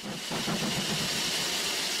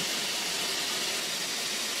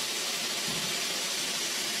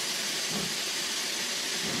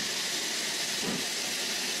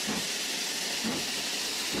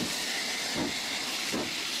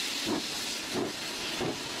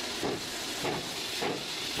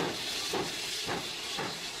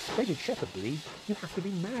 David Shepherd believes you have to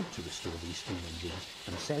be mad to restore these steam engines,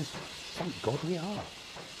 and says, thank God we are.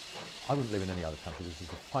 I wouldn't live in any other country. This is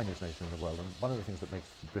the finest nation in the world, and one of the things that makes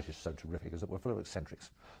the British so terrific is that we're full of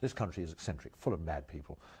eccentrics. This country is eccentric, full of mad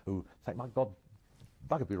people who think, my God,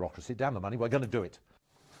 bugger bureaucracy, damn the money, we're going to do it.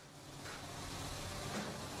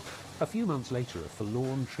 A few months later, a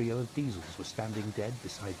forlorn trio of diesels were standing dead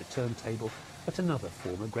beside the turntable at another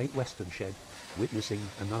former Great Western shed, witnessing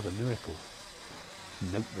another miracle.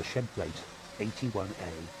 Note the shed plate, 81A.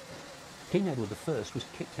 King Edward I was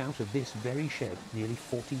kicked out of this very shed nearly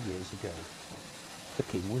 40 years ago. The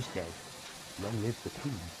king was dead. Long live the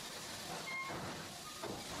king.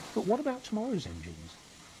 But what about tomorrow's engines?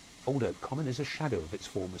 Old Oak Common is a shadow of its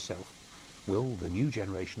former self. Will the new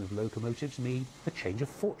generation of locomotives mean a change of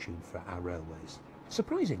fortune for our railways?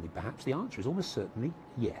 Surprisingly, perhaps, the answer is almost certainly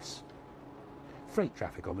yes. Freight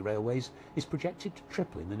traffic on the railways is projected to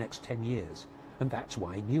triple in the next 10 years, and that's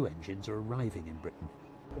why new engines are arriving in Britain.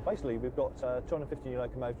 Well, basically, we've got 250 new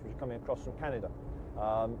locomotives which are coming across from Canada,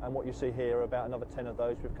 and what you see here are about another 10 of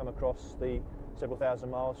those who've come across the several thousand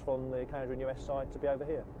miles from the Canada and US side to be over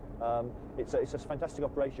here. It's a fantastic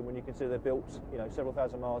operation when you consider they're built, you know, several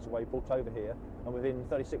thousand miles away, brought over here, and within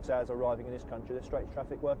 36 hours of arriving in this country, they're straight to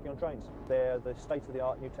traffic working on trains. They're the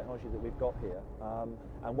state-of-the-art new technology that we've got here,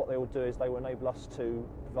 and what they will do is they will enable us to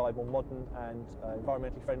provide more modern and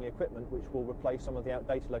environmentally friendly equipment which will replace some of the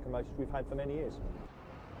outdated locomotives we've had for many years.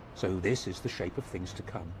 So this is the shape of things to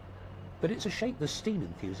come. But it's a shape the steam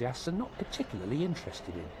enthusiasts are not particularly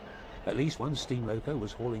interested in. At least one steam loco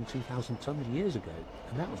was hauling 2,000 tonnes years ago,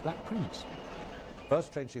 and that was Black Prince.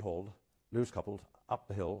 First train she hauled, loose coupled, up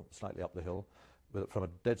the hill, slightly up the hill, from a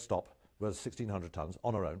dead stop, was 1,600 tonnes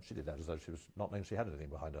on her own. She did that as though she was not knowing she had anything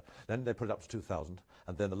behind her. Then they put it up to 2,000,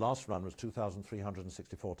 and then the last run was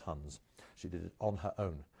 2,364 tonnes. She did it on her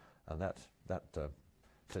own, and that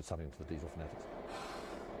said something to the diesel fanatics.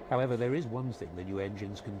 However, there is one thing the new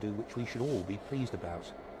engines can do which we should all be pleased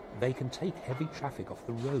about. They can take heavy traffic off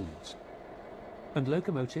the roads. And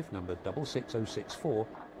locomotive number 66064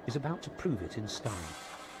 is about to prove it in style.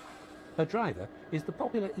 Her driver is the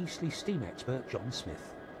popular Eastleigh steam expert John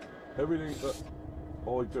Smith. Everything that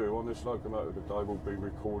I do on this locomotive today will be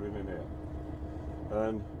recorded in here.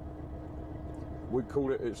 And we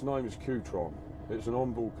call it, its name is Qtron. It's an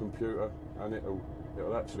onboard computer, and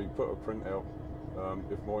it'll actually put a printout.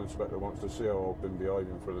 If my inspector wants to see how I've been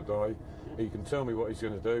behaving for the day, he can tell me what he's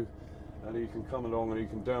going to do, and he can come along and he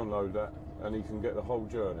can download that, and he can get the whole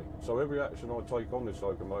journey. So every action I take on this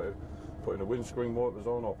locomotive putting the windscreen wipers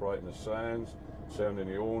on, operating the sands, sounding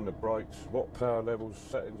the horn, the brakes, what power levels,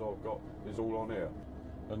 settings I've got is all on here.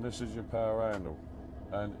 And this is your power handle.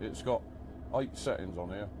 And it's got 8 settings on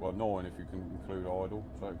here, well 9 if you can include idle.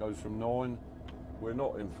 So it goes from 9, we're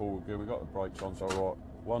not in forward gear, we've got the brakes on, so right,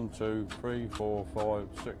 1, 2, 3, 4, 5,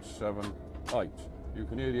 6, 7, 8. You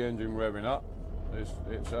can hear the engine revving up,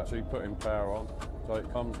 it's actually putting power on, so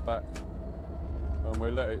it comes back and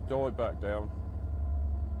we let it die back down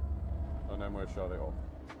and then we'll shut it off.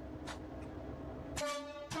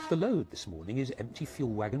 The load this morning is empty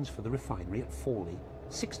fuel wagons for the refinery at Fawley,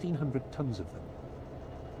 1,600 tonnes of them.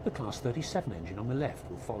 The Class 37 engine on the left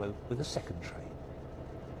will follow with a second train.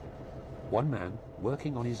 One man,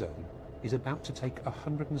 working on his own, is about to take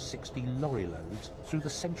 160 lorry loads through the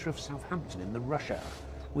centre of Southampton in the rush hour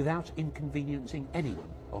without inconveniencing anyone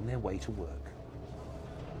on their way to work.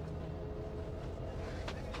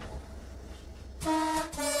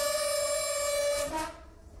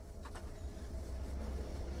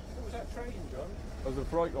 What was that train, John? There's a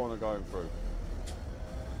Freightliner going through.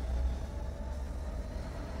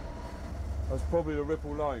 That's probably the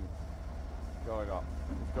Ripple Lane going up.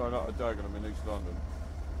 It's going up to Dagenham in East London.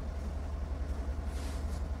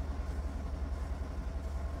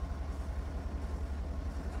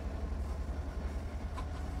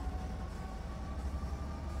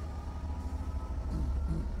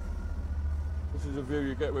 This is a view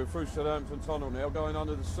you get with through Southampton Tunnel now, going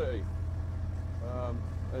under the city.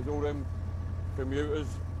 There's all them commuters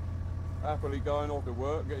happily going off to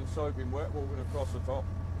work, getting soaking wet, walking across the top.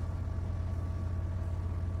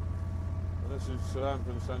 And this is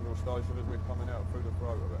Southampton Central Station as we're coming out through the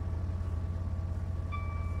throat of it.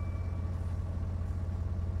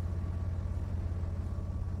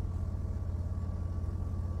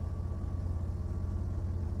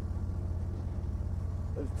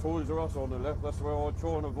 There's Toys R Us on the left, that's where I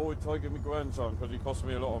try and avoid taking my grandson because he costs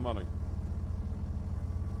me a lot of money.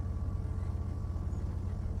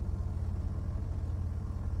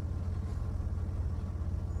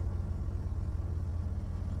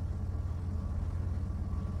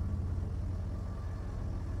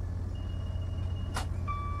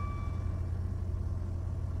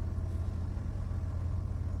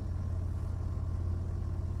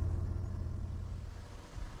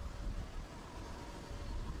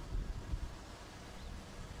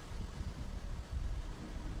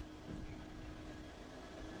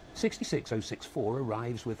 "66064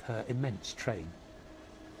 arrives with her immense train.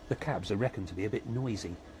 The cabs are reckoned to be a bit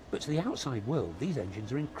noisy, but to the outside world these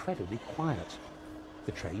engines are incredibly quiet.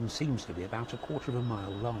 The train seems to be about a quarter of a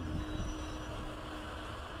mile long.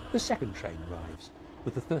 The second train arrives,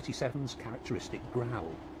 with the 37's characteristic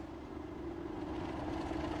growl.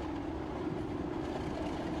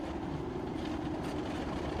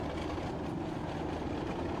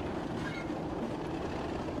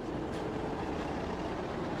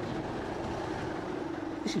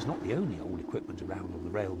 This is not the only old equipment around on the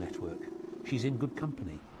rail network. She's in good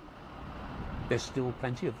company. There's still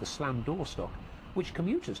plenty of the slam door stock, which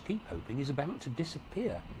commuters keep hoping is about to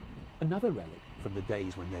disappear. Another relic from the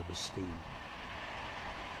days when there was steam.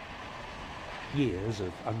 Years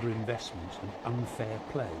of underinvestment and unfair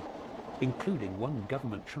play, including one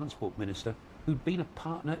government transport minister who'd been a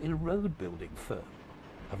partner in a road building firm,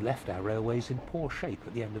 have left our railways in poor shape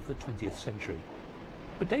at the end of the 20th century.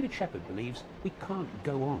 But David Shepherd believes we can't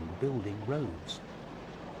go on building roads.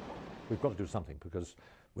 We've got to do something, because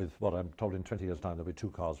with what I'm told in 20 years' time there'll be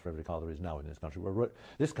 2 cars for every car there is now in this country.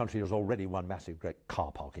 This country is already one massive great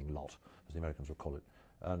car parking lot, as the Americans would call it.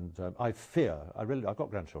 And I fear, I've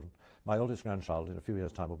got grandchildren. My oldest grandchild in a few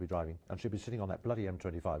years' time will be driving, and she'll be sitting on that bloody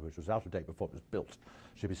M25, which was out of date before it was built.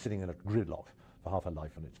 She'll be sitting in a gridlock for half her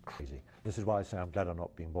life, and it's crazy. This is why I say I'm glad I'm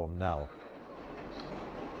not being born now.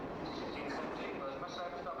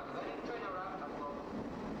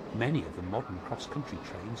 Many of the modern cross-country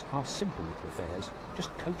trains are simple little affairs,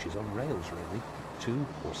 just coaches on rails really, 2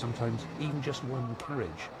 or sometimes even just 1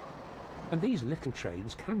 carriage. And these little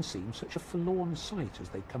trains can seem such a forlorn sight as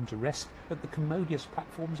they come to rest at the commodious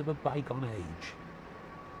platforms of a bygone age.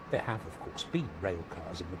 There have, of course, been rail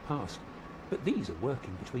cars in the past, but these are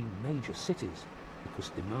working between major cities because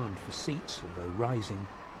demand for seats, although rising,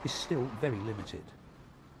 is still very limited.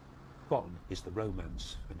 Gone is the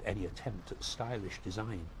romance and any attempt at stylish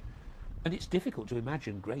design. And it's difficult to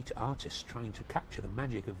imagine great artists trying to capture the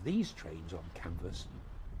magic of these trains on canvas.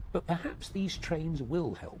 But perhaps these trains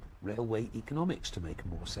will help railway economics to make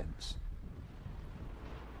more sense.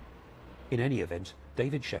 In any event,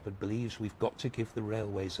 David Shepherd believes we've got to give the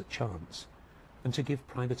railways a chance, and to give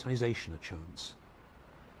privatisation a chance.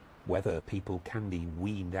 Whether people can be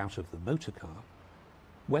weaned out of the motor car,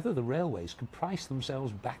 whether the railways can price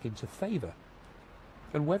themselves back into favour,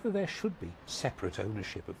 and whether there should be separate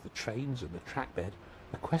ownership of the trains and the trackbed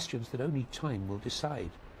are questions that only time will decide.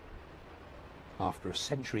 After a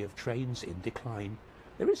century of trains in decline,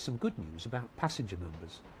 there is some good news about passenger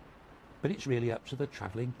numbers, but it's really up to the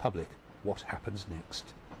travelling public what happens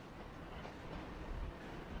next.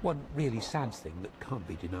 One really sad thing that can't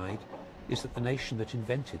be denied is that the nation that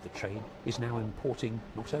invented the train is now importing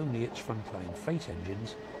not only its frontline freight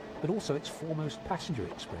engines, but also its foremost passenger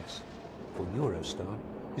express, for Eurostar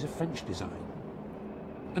is a French design.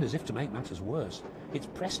 And as if to make matters worse, its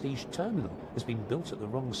prestige terminal has been built at the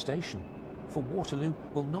wrong station, for Waterloo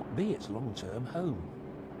will not be its long-term home.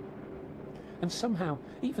 And somehow,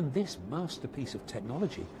 even this masterpiece of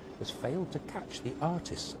technology has failed to catch the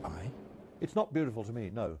artist's eye. It's not beautiful to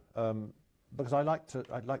me, no, because I'd like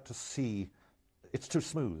to see. It's too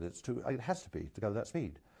smooth. It has to be to go at that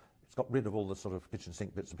speed. It's got rid of all the sort of kitchen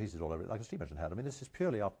sink bits and pieces all over it, like a steam engine had. I mean, this is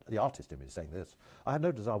purely the artist in me saying this. I had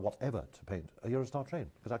no desire whatever to paint a Eurostar train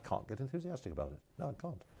because I can't get enthusiastic about it. No, I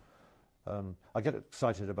can't. I get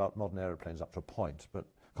excited about modern aeroplanes up to a point, but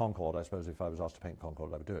Concorde, I suppose, if I was asked to paint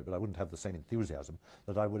Concorde, I would do it, but I wouldn't have the same enthusiasm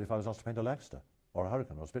that I would if I was asked to paint a Lancaster or a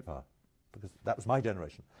Hurricane or a Spitfire, because that was my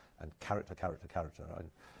generation. And character.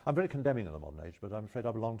 I'm very condemning of the modern age, but I'm afraid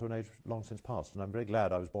I belong to an age long since past, and I'm very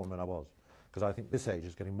glad I was born when I was, because I think this age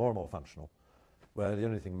is getting more and more functional, where the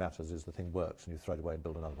only thing matters is the thing works and you throw it away and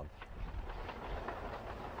build another one.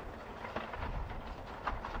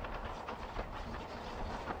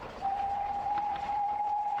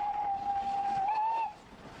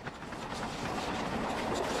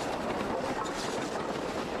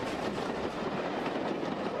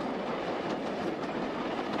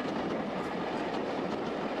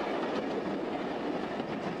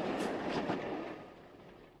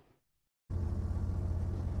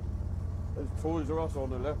 Toys R Us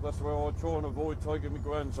on the left, that's where I try and avoid taking my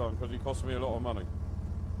grandson because he costs me a lot of money.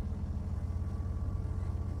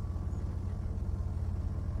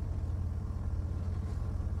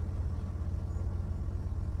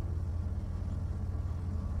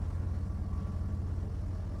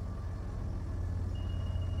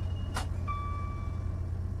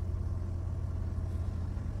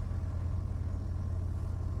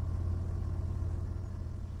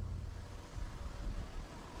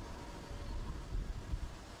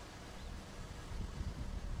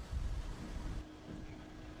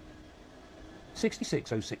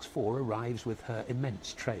 "66064 arrives with her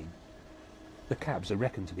immense train. The cabs are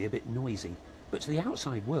reckoned to be a bit noisy, but to the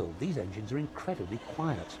outside world these engines are incredibly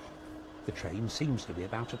quiet. The train seems to be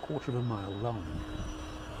about a quarter of a mile long.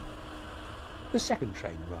 The second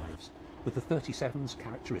train arrives, with the 37's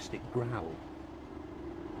characteristic growl.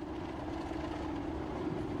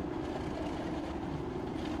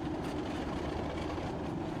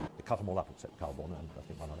 They cut them all up except Carbon and I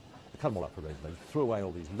think one other. They cut them all up for raising those, threw away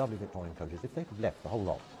all these lovely Victorian coaches. If they'd left the whole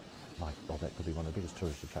lot, my God, that could be one of the biggest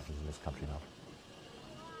tourist attractions in this country now.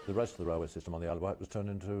 The rest of the railway system on the Isle of Wight was turned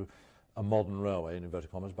into a modern railway, in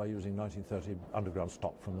inverted commas, by using 1930 underground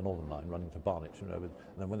stock from the Northern Line running to Barnet, you know, and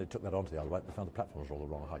then when they took that onto the Isle of Wight, they found the platforms were all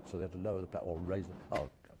the wrong height, so they had to lower the platform, raise them. Oh,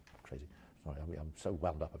 crazy. Sorry, I'm so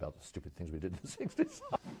wound up about the stupid things we did in the 60s.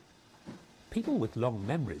 People with long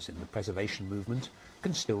memories in the preservation movement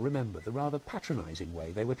can still remember the rather patronising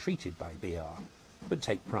way they were treated by BR, but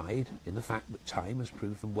take pride in the fact that time has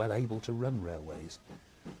proved them well able to run railways.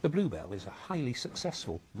 The Bluebell is a highly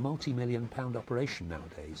successful, multi-million-pound operation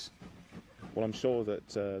nowadays. Well, I'm sure that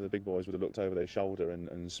the big boys would have looked over their shoulder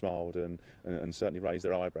and smiled and certainly raised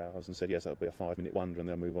their eyebrows and said, yes, that'll be a 5-minute wonder, and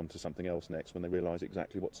they'll move on to something else next when they realise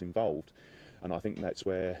exactly what's involved. And I think that's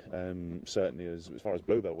where, certainly as far as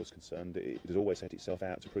Bluebell was concerned, it has always set itself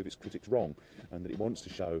out to prove its critics wrong, and that it wants to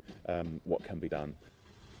show what can be done.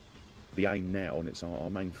 The aim now, and it's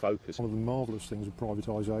our main focus. One of the marvellous things of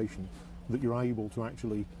privatisation, that you're able to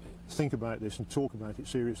actually think about this and talk about it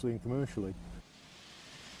seriously and commercially.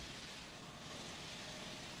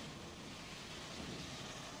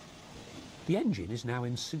 The engine is now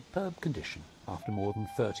in superb condition after more than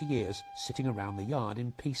 30 years sitting around the yard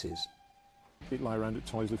in pieces. It lay around at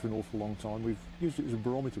Tyseley for an awful long time. We've used it as a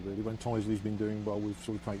barometer really. When Tyseley's been doing well, we've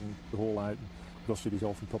sort of taken the haul out and dusted it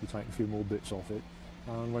off and probably taken a few more bits off it.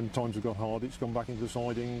 And when times have got hard, it's gone back into the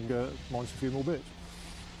siding minus a few more bits.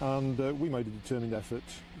 And we made a determined effort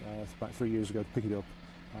about 3 years ago to pick it up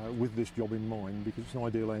with this job in mind, because it's an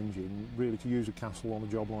ideal engine. Really, to use a Castle on a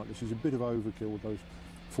job like this is a bit of overkill with those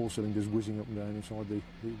 4 cylinders whizzing up and down inside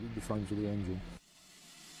the frames of the engine.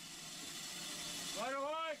 Right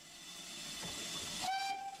away!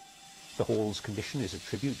 The hall's condition is a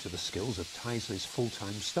tribute to the skills of Tyseley's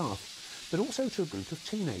full-time staff, but also to a group of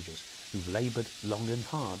teenagers who've laboured long and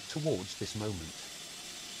hard towards this moment.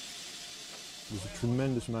 There's a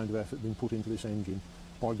tremendous amount of effort being put into this engine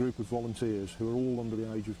by a group of volunteers who are all under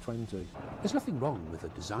the age of 20. There's nothing wrong with a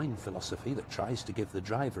design philosophy that tries to give the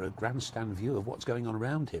driver a grandstand view of what's going on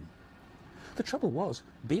around him. The trouble was,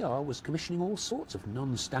 BR was commissioning all sorts of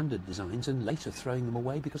non-standard designs and later throwing them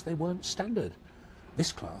away because they weren't standard.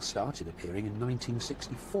 This class started appearing in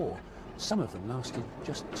 1964. Some of them lasted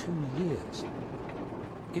just 2 years.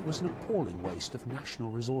 It was an appalling waste of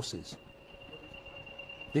national resources.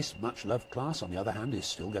 This much-loved class, on the other hand, is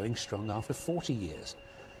still going strong after 40 years,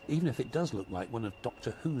 even if it does look like one of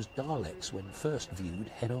Doctor Who's Daleks when first viewed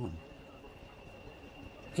head-on.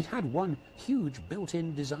 It had one huge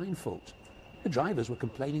built-in design fault. The drivers were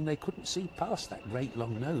complaining they couldn't see past that great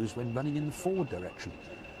long nose when running in the forward direction,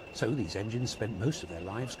 so these engines spent most of their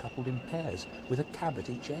lives coupled in pairs, with a cab at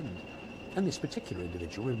each end, and this particular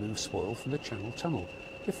individual removed spoil from the Channel Tunnel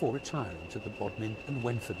before retiring to the Bodmin and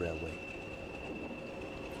Wenford Railway.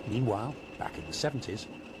 Meanwhile, back in the 70s,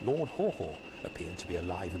 Lord Haw-Haw appeared to be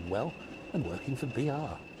alive and well and working for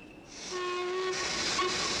BR.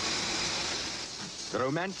 The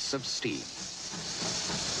romance of steam.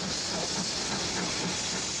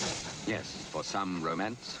 Yes, for some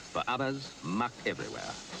romance, for others, muck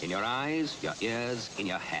everywhere. In your eyes, your ears, in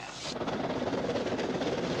your hair.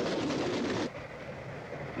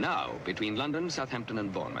 Now, between London, Southampton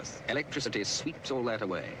and Bournemouth, electricity sweeps all that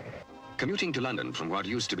away. Commuting to London from what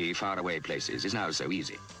used to be faraway places is now so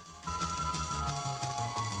easy.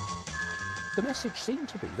 The message seemed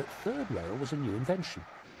to be that third rail was a new invention,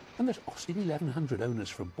 and that Austin 1100 owners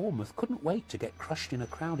from Bournemouth couldn't wait to get crushed in a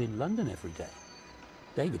crowd in London every day.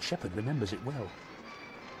 David Shepherd remembers it well.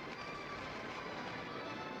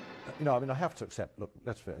 You know, I mean, I have to accept, look,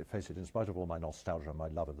 let's face it, in spite of all my nostalgia and my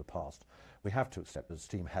love of the past, we have to accept that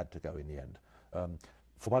steam had to go in the end.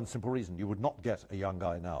 For one simple reason, you would not get a young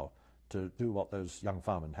guy now to do what those young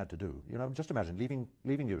firemen had to do. You know, just imagine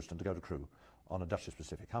leaving Euston to go to Crewe on a Dutch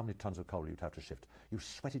Pacific, how many tons of coal you'd have to shift. You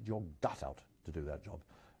sweated your gut out to do that job.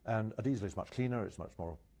 And a diesel is much cleaner, it's much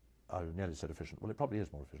more, I nearly said efficient. Well, it probably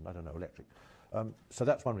is more efficient, I don't know, electric. So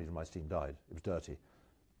that's one reason why steam died. It was dirty.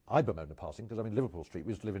 I bemoan the passing because I'm in Liverpool Street.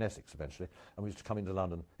 We used to live in Essex eventually, and we used to come into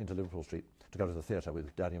London, into Liverpool Street, to go to the theatre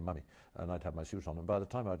with Daddy and Mummy, and I'd have my suit on, and by the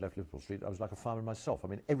time I'd left Liverpool Street, I was like a fireman myself. I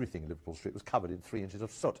mean, everything in Liverpool Street was covered in 3 inches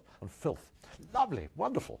of soot and filth. Lovely,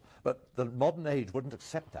 wonderful, but the modern age wouldn't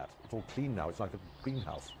accept that. It's all clean now, it's like a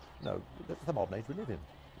greenhouse. No, that's the modern age we live in,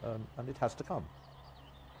 and it has to come.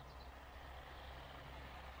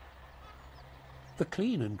 The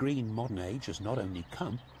clean and green modern age has not only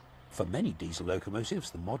come, for many diesel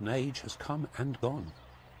locomotives the modern age has come and gone.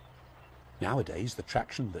 Nowadays the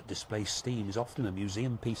traction that displays steam is often a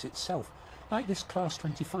museum piece itself, like this Class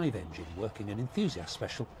 25 engine working an enthusiast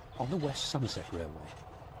special on the West Somerset Railway.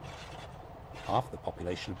 Half the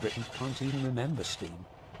population of Britain can't even remember steam,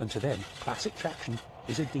 and to them classic traction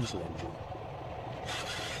is a diesel engine.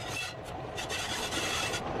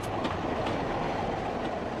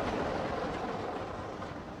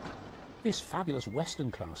 This fabulous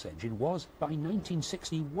Western-class engine was, by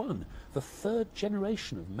 1961, the third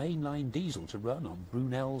generation of mainline diesel to run on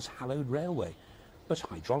Brunel's hallowed railway, but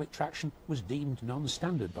hydraulic traction was deemed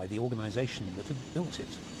non-standard by the organisation that had built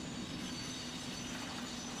it.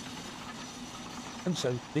 And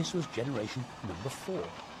so this was generation number 4,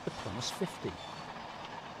 the Class 50.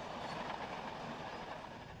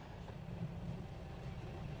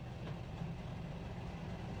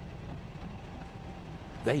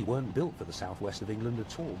 They weren't built for the southwest of England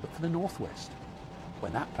at all, but for the northwest.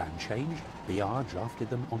 When that plan changed, BR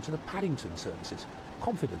drafted them onto the Paddington services,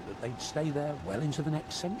 confident that they'd stay there well into the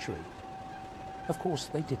next century. Of course,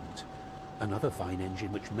 they didn't. Another fine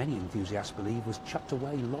engine which many enthusiasts believe was chucked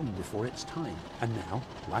away long before its time, and now,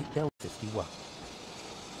 like Del 51.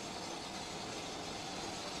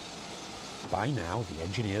 By now, the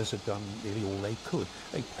engineers had done nearly all they could.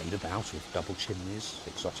 They played about with double chimneys,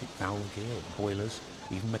 exotic valve gear, boilers,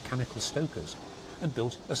 even mechanical stokers, and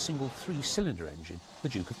built a single 3-cylinder engine, the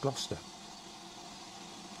Duke of Gloucester.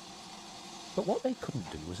 But what they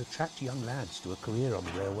couldn't do was attract young lads to a career on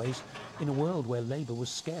the railways in a world where labour was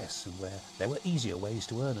scarce and where there were easier ways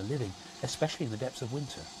to earn a living, especially in the depths of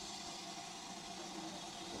winter.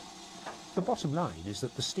 The bottom line is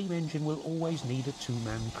that the steam engine will always need a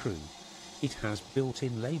 2-man crew. It has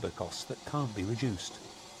built-in labour costs that can't be reduced.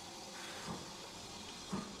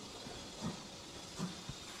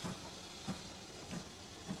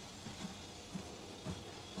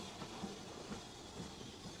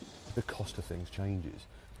 The cost of things changes.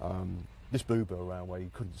 This Bluebell railway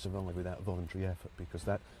couldn't survive without voluntary effort, because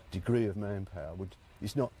that degree of manpower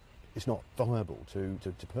it's not viable to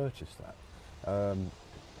purchase that.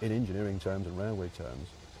 In engineering terms and railway terms,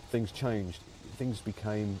 things changed. Things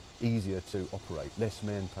became easier to operate. Less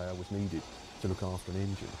manpower was needed to look after an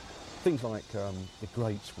engine. Things like the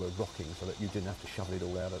grates were rocking, so that you didn't have to shovel it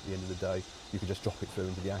all out at the end of the day. You could just drop it through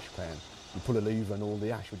into the ash pan. You pull a lever and all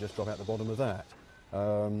the ash would just drop out the bottom of that.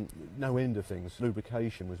 No end of things.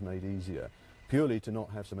 Lubrication was made easier, purely to not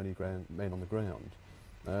have so many men on the ground.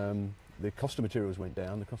 The cost of materials went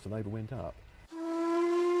down, the cost of labour went up.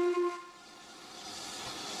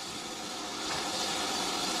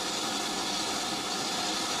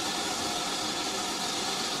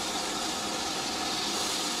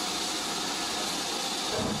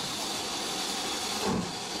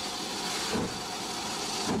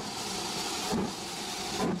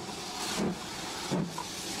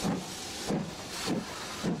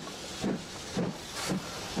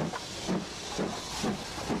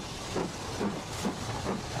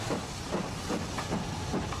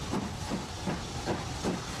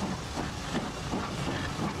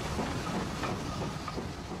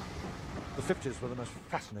 The 50s were the most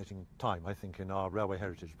fascinating time, I think, in our railway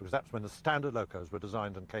heritage, because that's when the standard locos were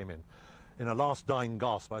designed and came in a last dying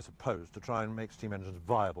gasp, I suppose, to try and make steam engines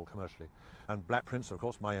viable commercially. And Black Prince, of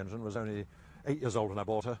course, my engine, was only 8 years old when I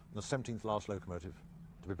bought her, the 17th last locomotive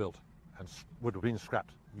to be built, and would have been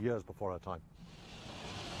scrapped years before her time.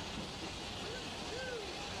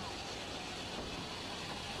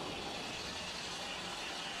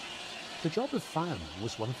 The job of fireman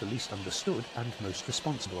was one of the least understood and most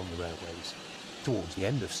responsible on the railways. Towards the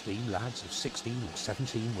end of steam, lads of 16 or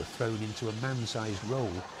 17 were thrown into a man-sized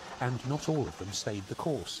role, and not all of them stayed the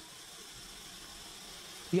course.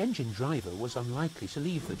 The engine driver was unlikely to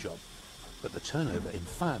leave the job, but the turnover in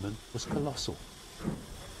firemen was colossal.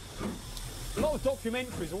 A lot of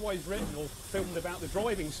documentaries are always written or filmed about the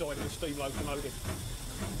driving side of the steam locomotive.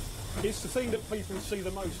 It's the thing that people see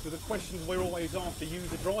the most, with the questions we're always after you,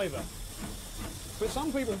 the driver. But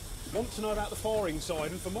some people want to know about the firing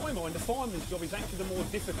side, and for my mind, the fireman's job is actually the more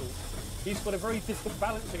difficult. He's got a very difficult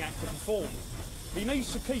balancing act to perform. He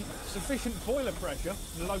needs to keep sufficient boiler pressure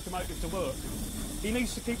for the locomotive to work. He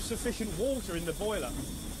needs to keep sufficient water in the boiler.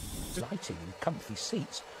 Lighting and comfy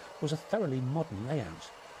seats was a thoroughly modern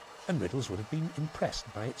layout, and Riddles would have been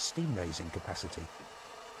impressed by its steam-raising capacity.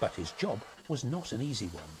 But his job was not an easy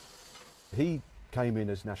one. He came in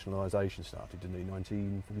as nationalisation started, didn't he,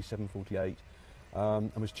 1947, 48,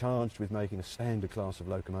 and was charged with making a standard class of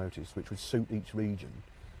locomotives which would suit each region.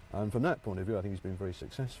 And from that point of view, I think he's been very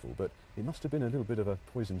successful. But it must have been a little bit of a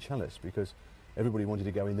poison chalice, because everybody wanted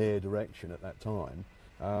to go in their direction at that time,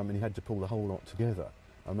 and he had to pull the whole lot together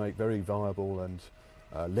and make very viable and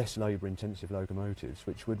less labour-intensive locomotives,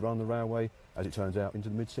 which would run the railway, as it turns out, into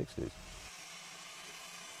the mid-60s.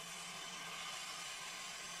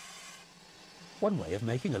 One way of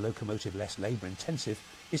making a locomotive less labour-intensive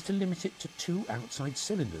is to limit it to 2 outside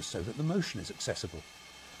cylinders so that the motion is accessible.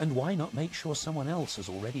 And why not make sure someone else has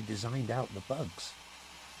already designed out the bugs?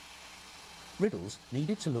 Riddles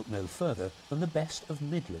needed to look no further than the best of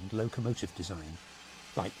Midland locomotive design,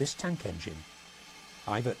 like this tank engine.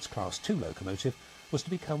 Ivert's Class 2 locomotive was to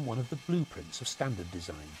become one of the blueprints of standard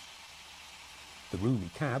design. The roomy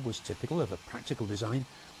cab was typical of a practical design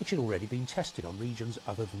which had already been tested on regions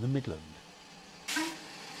other than the Midland.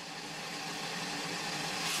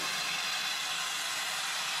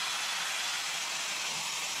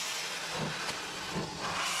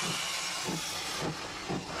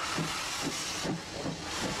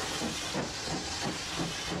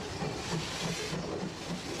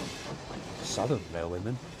 Southern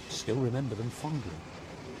railwaymen still remember them fondly.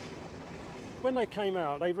 When they came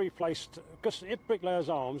out, they replaced, because Bricklayers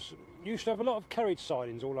Arms used to have a lot of carriage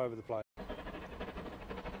sidings all over the place.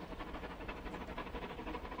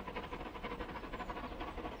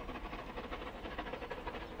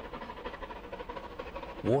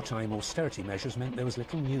 Wartime austerity measures meant there was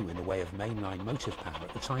little new in the way of mainline motive power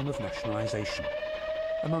at the time of nationalisation.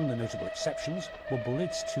 Among the notable exceptions were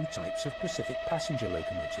Bulleid's 2 types of Pacific passenger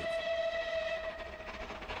locomotive.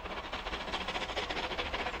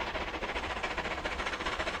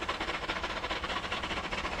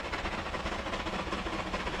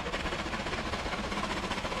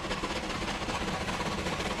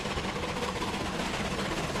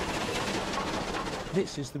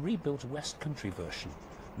 This is the rebuilt West Country version,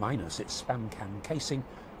 minus its spam can casing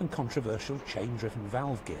and controversial chain-driven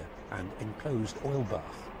valve gear and enclosed oil bath.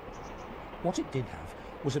 What it did have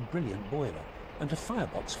was a brilliant boiler and a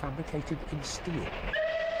firebox fabricated in steel.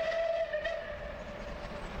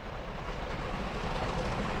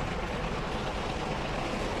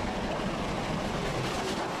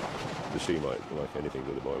 see like anything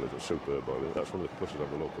with the boiler, it's a superb boiler. That's one of the pluses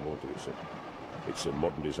of the Locomotive. It's a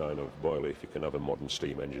modern design of boiler if you can have a modern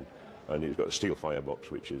steam engine. And it's got a steel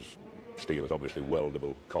firebox, which is, steel is obviously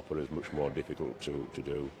weldable, copper is much more difficult to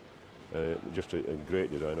do. Just a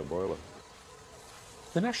great design of boiler.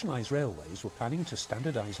 The nationalised railways were planning to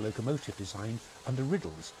standardise locomotive design under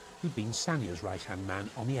Riddles, who'd been Sanya's right-hand man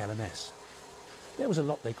on the LMS. There was a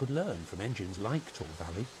lot they could learn from engines like Tall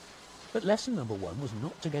Valley, but lesson number one was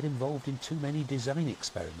not to get involved in too many design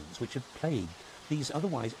experiments which had plagued these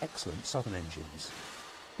otherwise excellent southern engines.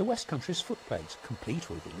 The West Country's footplates, complete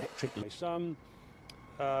with electric...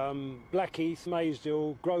 Blackheath,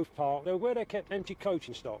 Maysdale, Grove Park, they were where they kept empty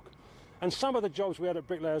coaching stock. And some of the jobs we had at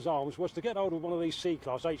Bricklayers Arms was to get hold of one of these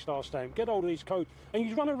C-Class, H-Star stamp, get hold of these coach, and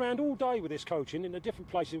you'd run around all day with this coaching in the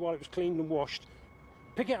different places while it was cleaned and washed,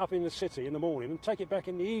 pick it up in the city in the morning and take it back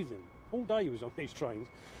in the evening. All day you was on these trains,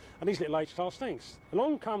 and these little H-Class tanks.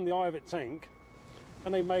 Along come the Ivet tank,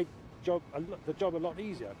 and they made the job a lot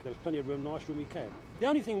easier, because there was plenty of room, nice roomy cab. The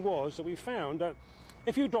only thing was that we found that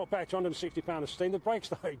if you dropped back to 160 pounds of steam, the brakes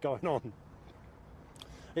started going on.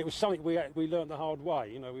 It was something we learnt the hard way.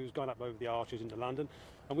 You know, we was going up over the arches into London,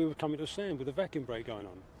 and we were coming to a stand with a vacuum brake going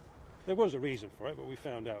on. There was a reason for it, but we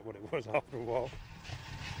found out what it was after a while.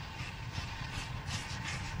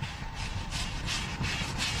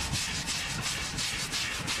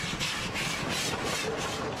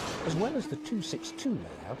 As well as the 262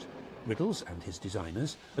 layout, Riddles and his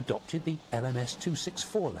designers adopted the LMS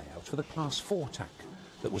 264 layout for the Class 4 tack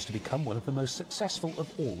that was to become one of the most successful of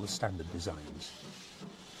all the standard designs.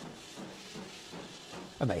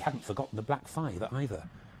 And they hadn't forgotten the Black 5 either.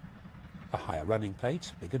 A higher running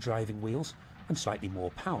plate, bigger driving wheels, and slightly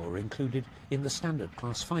more power were included in the standard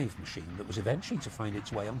Class 5 machine that was eventually to find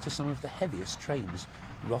its way onto some of the heaviest trains,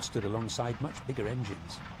 rostered alongside much bigger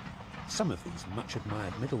engines. Some of these much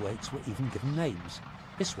admired middleweights were even given names.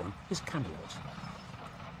 This one is Camelot.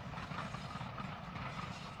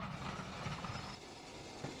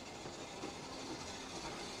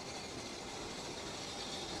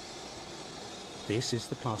 This is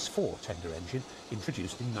the Class 4 tender engine,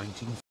 introduced in 1940.